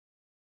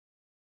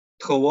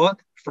toward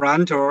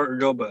frontal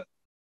lobe.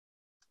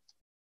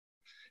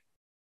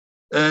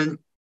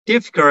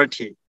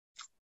 Difficulty.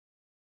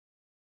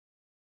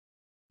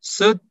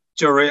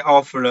 Surgery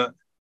of the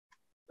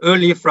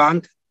early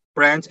front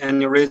branch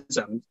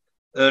aneurysm.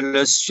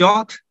 The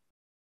short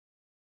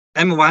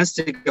M1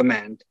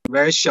 segment,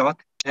 very short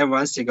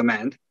M1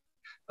 segment,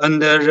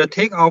 and the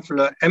take of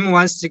the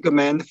M1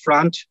 segment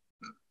front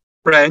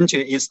branch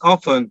is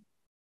often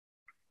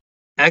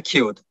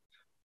acute,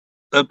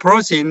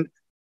 approaching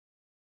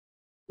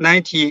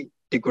 90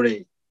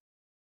 degrees.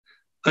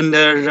 And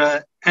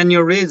the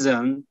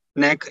aneurysm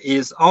neck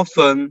is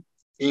often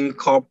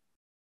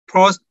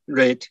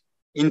incorporated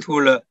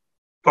into the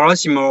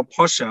proximal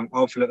portion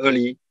of the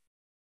early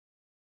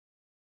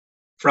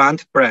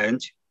front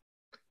branch.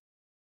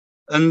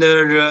 And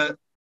the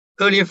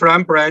early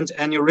front branch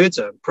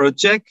aneurysm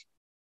project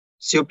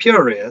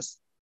superiorly,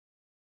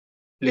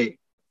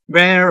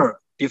 where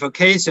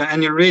bifurcation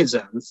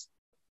aneurysms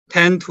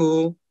tend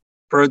to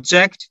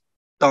project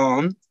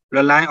down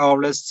the line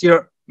of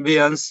the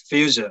venous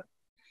fissure.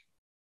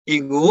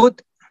 It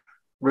would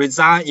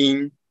result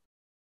in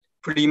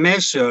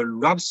premature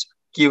rupture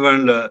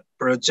given the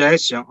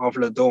projection of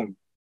the dome.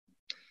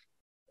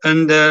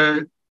 And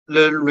the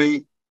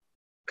recurrent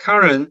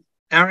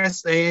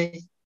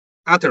RSA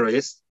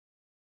arteries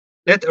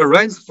that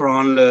arise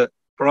from the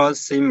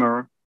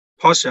proximal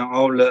portion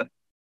of the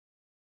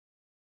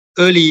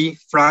early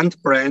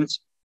front branch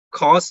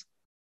course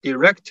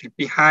directly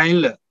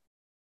behind the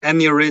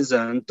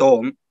aneurysm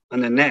dome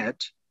and the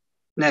neck.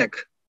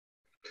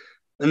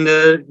 And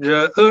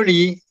the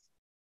early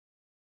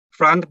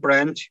front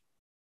branch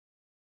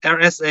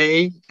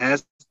RSA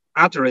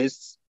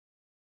arteries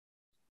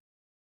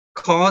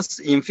cause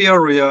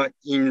inferior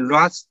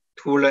inrush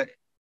to the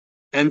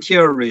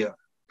anterior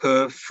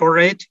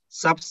perforate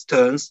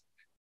substance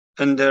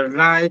and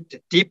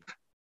ride deep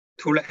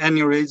to the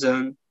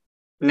aneurysm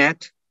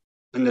net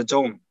and the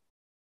dome.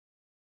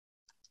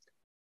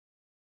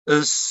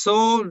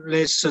 So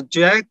they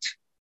suggest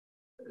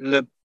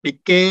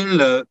begin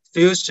the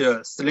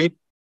fissure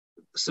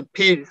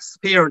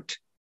spirit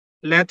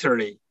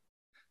laterally,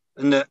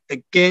 and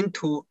again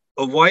to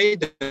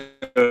avoid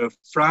the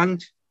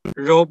front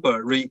lobe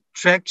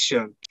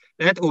retraction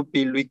that would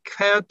be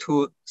required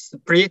to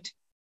split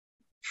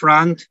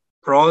front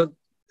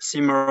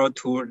proximal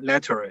to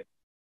lateral.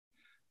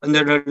 And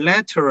the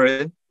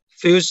lateral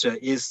fissure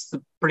is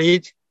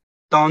split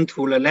down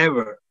to the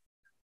level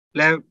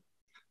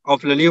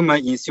of the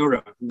lumen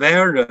insula,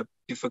 where the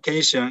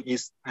bifurcation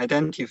is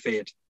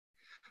identified.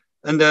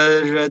 And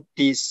the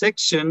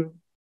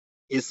dissection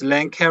is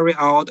then carried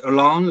out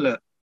along the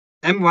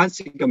M1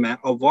 segment,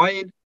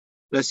 avoid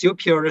the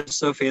superior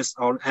surface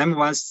of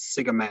M1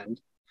 segment,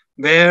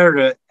 where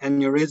the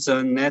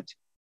aneurysm net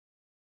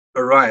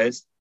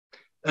arises.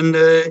 And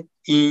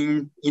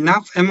in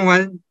enough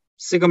M1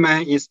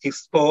 segment is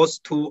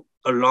exposed to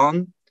a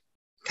long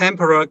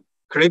temporal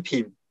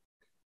clipping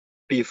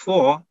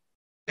before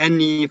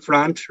any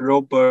front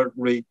lobe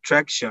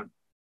retraction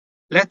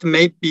that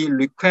may be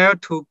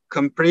required to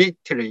complete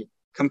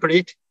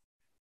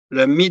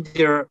the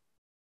medial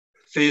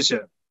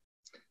fissure.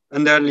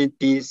 And the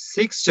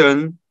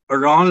dissection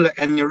around the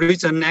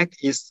aneurysm neck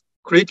is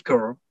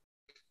critical.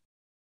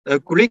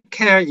 Great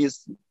care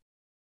is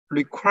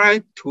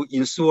required to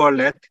ensure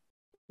that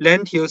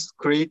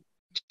lenticulated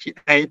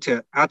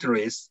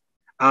arteries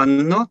are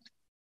not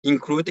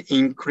included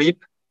in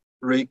clip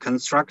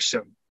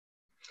reconstruction.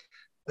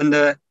 And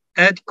the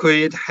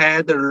adequate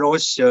head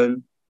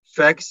lotion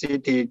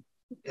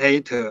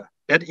facilitator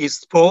that is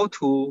exposed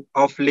to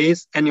of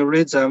these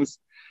aneurysms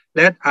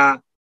that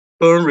are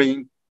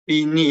burning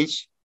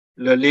beneath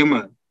the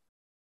lumen.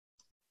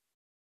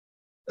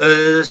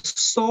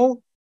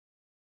 So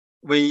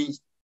the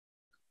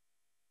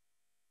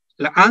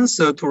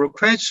answer to the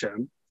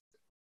question,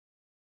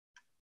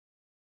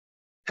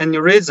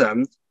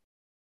 aneurysm,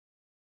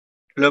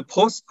 the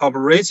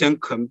post-operation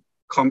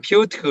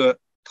computer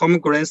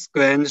tomography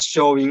scan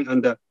showing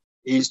an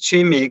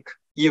ischemic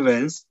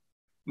events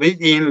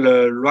within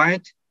the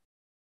right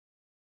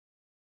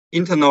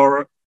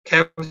internal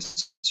capsule.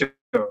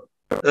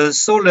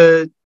 So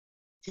the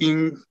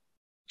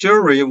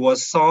injury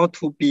was thought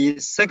to be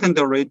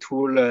secondary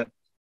to the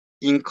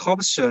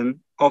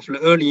incorporation of the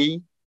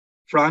early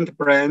front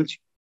branch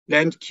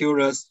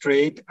lenticular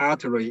straight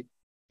artery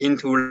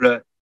into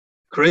the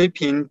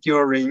clipping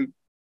during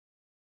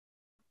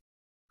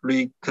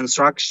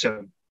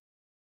reconstruction.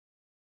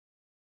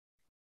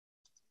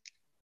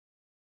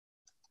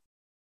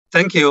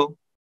 Thank you.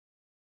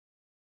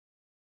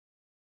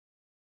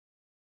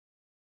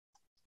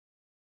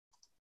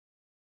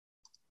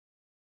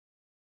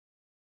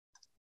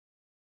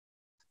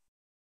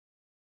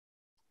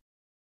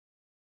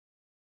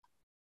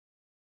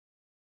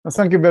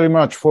 Thank you very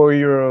much for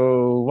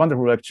your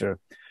wonderful lecture.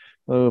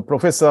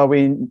 Professor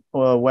Wen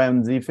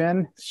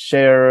Zifan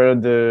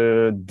shared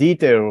the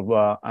detailed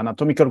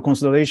anatomical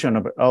consideration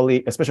of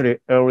especially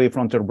early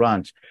frontal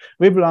branch.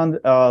 We've learned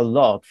a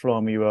lot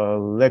from your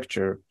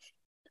lecture.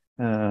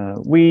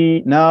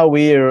 We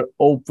are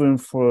open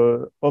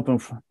for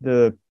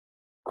the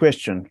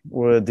question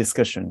or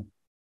discussion.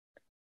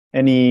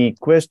 Any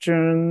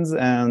questions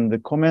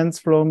and comments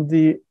from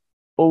the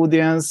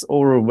audience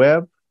or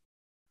web?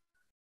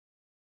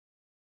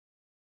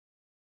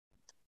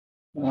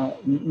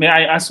 May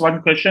I ask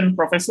one question,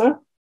 Professor?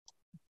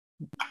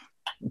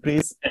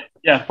 Please.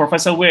 Yeah,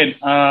 Professor Wen.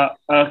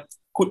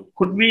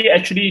 Could we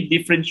actually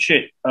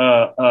differentiate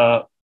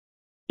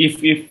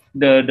if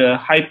the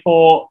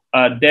hypo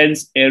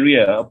dense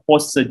area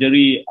post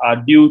surgery are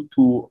due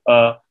to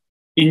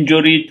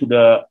injury to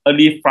the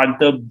early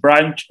frontal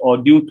branch or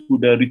due to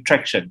the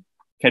retraction?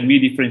 Can we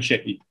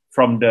differentiate it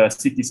from the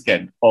CT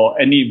scan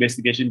or any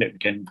investigation that we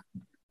can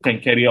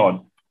carry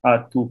on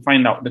to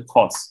find out the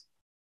cause?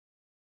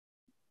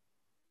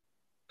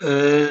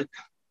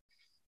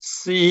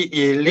 See,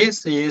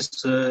 this is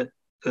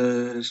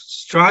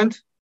strand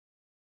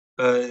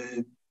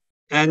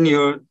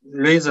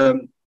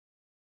aneurysm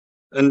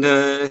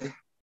and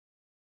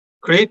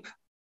creep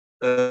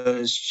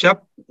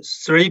sharp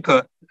strip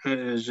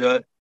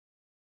the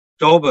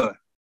jobber.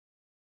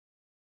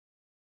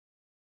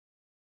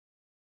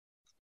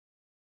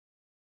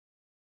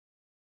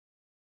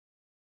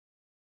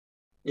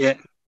 Yeah,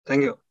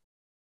 thank you.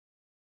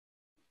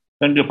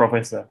 Thank you,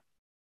 Professor.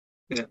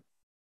 Yeah.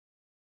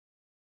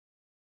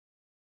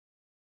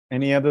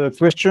 Any other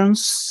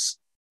questions?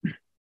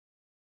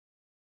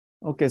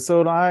 Okay,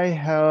 so I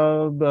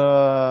have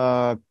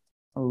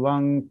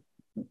one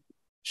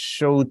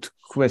short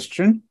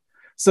question.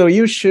 So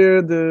you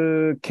share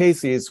the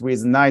cases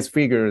with nice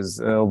figures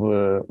of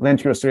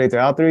lenticular striated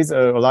arteries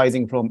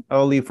arising from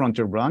early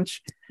frontal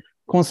branch.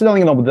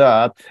 Considering of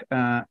that,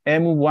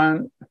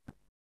 M1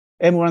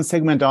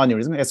 segment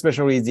aneurysm,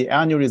 especially the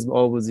aneurysm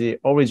of the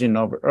origin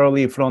of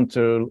early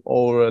frontal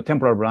or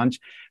temporal branch,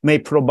 may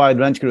provide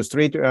lenticular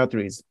striated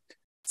arteries.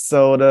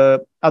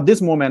 So at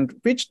this moment,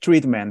 which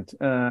treatment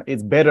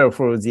is better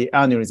for the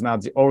aneurysm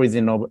at the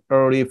origin of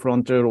early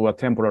frontal or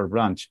temporal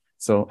branch?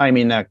 So I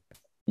mean,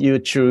 you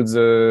choose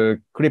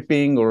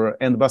clipping or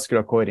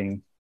endovascular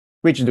coating.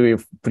 Which do you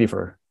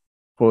prefer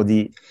for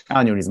the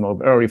aneurysm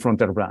of early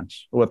frontal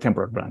branch or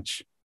temporal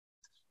branch?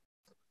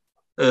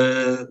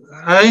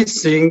 I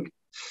think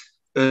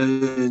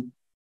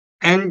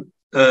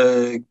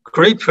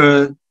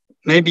creeper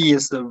maybe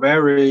is a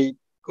very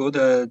good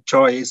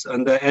choice,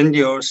 and the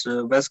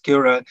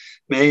endovascular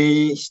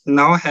may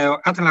now have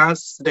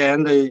atlas.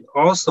 Then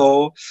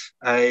also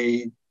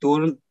I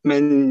do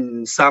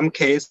in some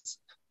cases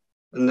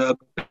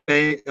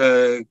paint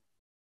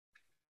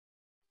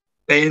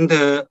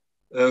a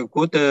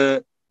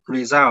good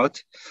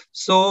result.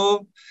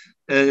 So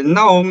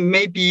now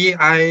maybe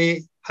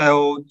I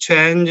have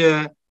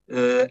changed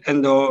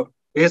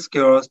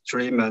endovascular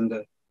treatment,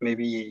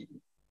 maybe.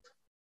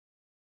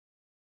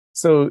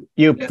 So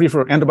you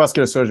prefer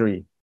endovascular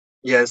surgery?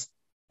 Yes.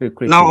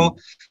 Now,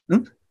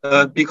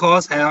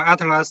 because I have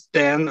atlas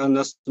stent and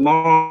a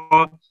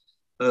small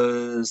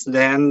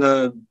stent,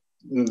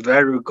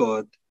 very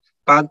good.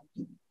 But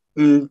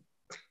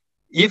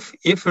if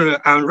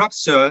on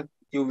rupture,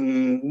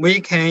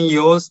 we can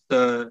use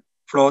the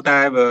flow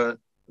diver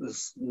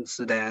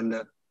stent.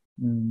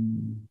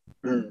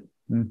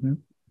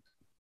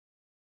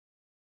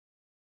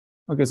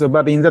 Okay, so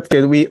but in that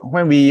case,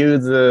 when we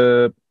use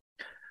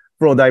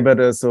flow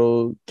diverter,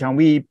 so can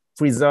we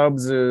preserve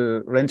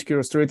the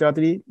lenticular striated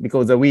artery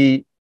because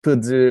we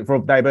put the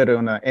flow diverter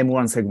on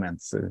M1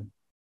 segment? So.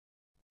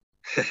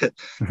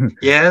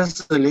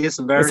 Yes, it is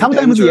very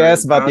sometimes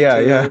yes, but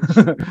yeah.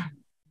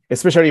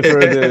 Especially for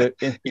the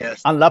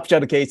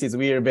unruptured cases,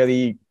 we are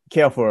very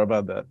careful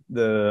about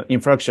the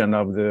infraction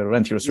of the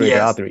lenticular striated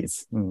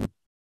arteries.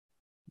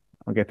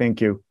 Okay,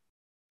 thank you.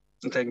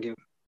 Thank you.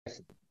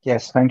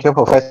 Yes, thank you,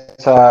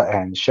 Professor,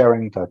 and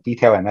sharing the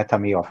detailed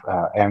anatomy of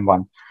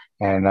M1.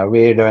 And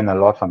we learned a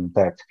lot from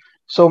that.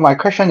 So my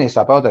question is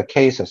about the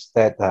cases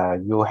that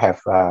you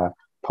have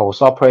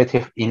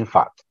postoperative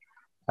infarct.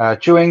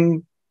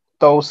 During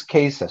those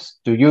cases,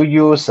 do you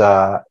use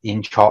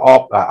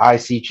intra-op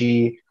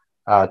ICG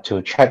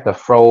to check the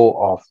flow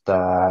of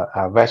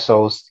the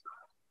vessels?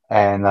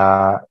 And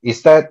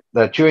is that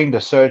during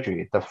the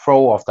surgery, the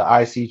flow of the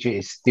ICG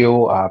is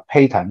still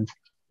patent,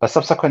 but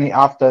subsequently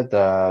after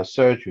the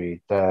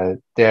surgery,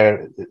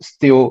 there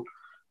still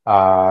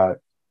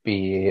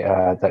be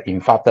the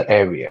infarcted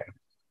area?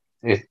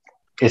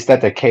 Is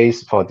that the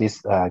case for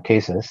these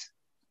cases?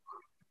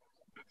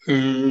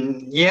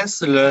 Yes,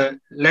 the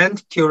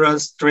lenticular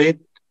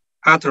striated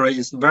artery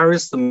is very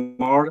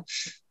small,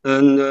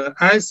 and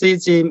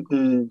ICG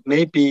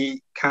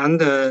maybe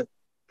can't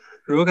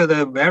look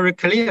very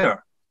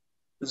clear.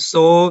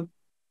 So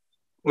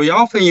we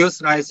often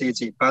use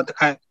ICG, but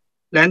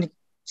lenticular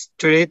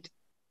striated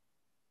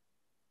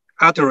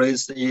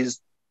arteries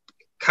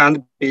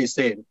can't be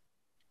seen.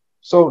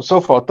 So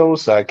for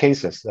those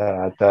cases,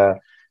 the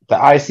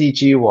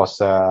ICG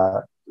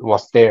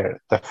was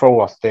there, the flow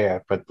was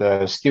there, but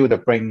still the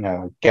brain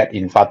get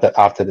infarcted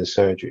after the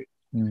surgery.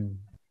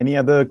 Any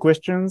other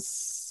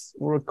questions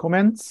or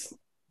comments?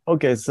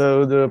 Okay,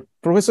 so the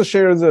professor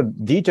shares the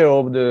detail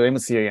of the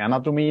MCA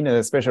anatomy,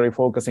 especially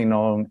focusing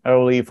on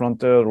early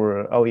frontal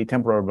or early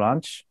temporal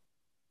branch.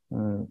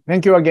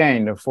 Thank you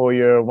again for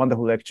your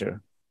wonderful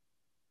lecture.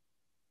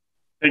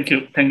 Thank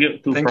you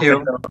to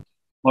Professor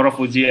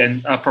Morofuji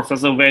and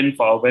Professor Wen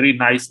for a very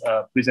nice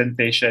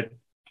presentation.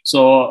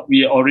 So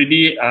we are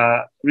already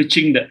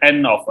reaching the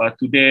end of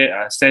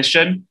today's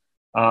session.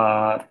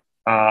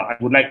 I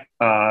would like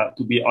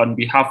to be on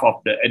behalf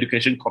of the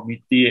Education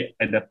Committee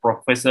and the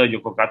Professor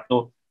Yoko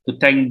Gato to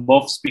thank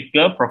both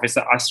speakers,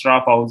 Professor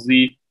Asra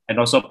Fauzi and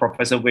also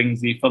Professor Weng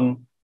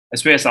Zifeng,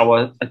 as well as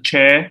our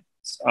chair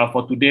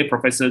for today,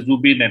 Professor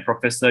Zubin and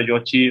Professor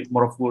Yoshi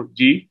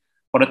Morofuji,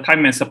 for the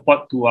time and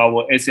support to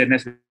our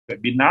ACNS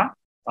webinar.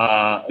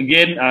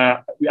 Again,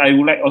 I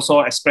would like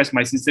also express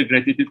my sincere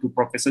gratitude to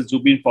Professor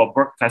Zubin for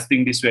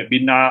broadcasting this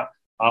webinar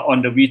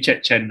on the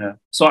WeChat channel.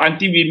 So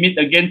until we meet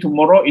again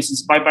tomorrow,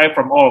 it's bye-bye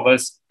from all of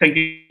us. Thank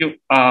you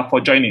for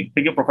joining.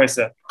 Thank you,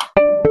 Professor.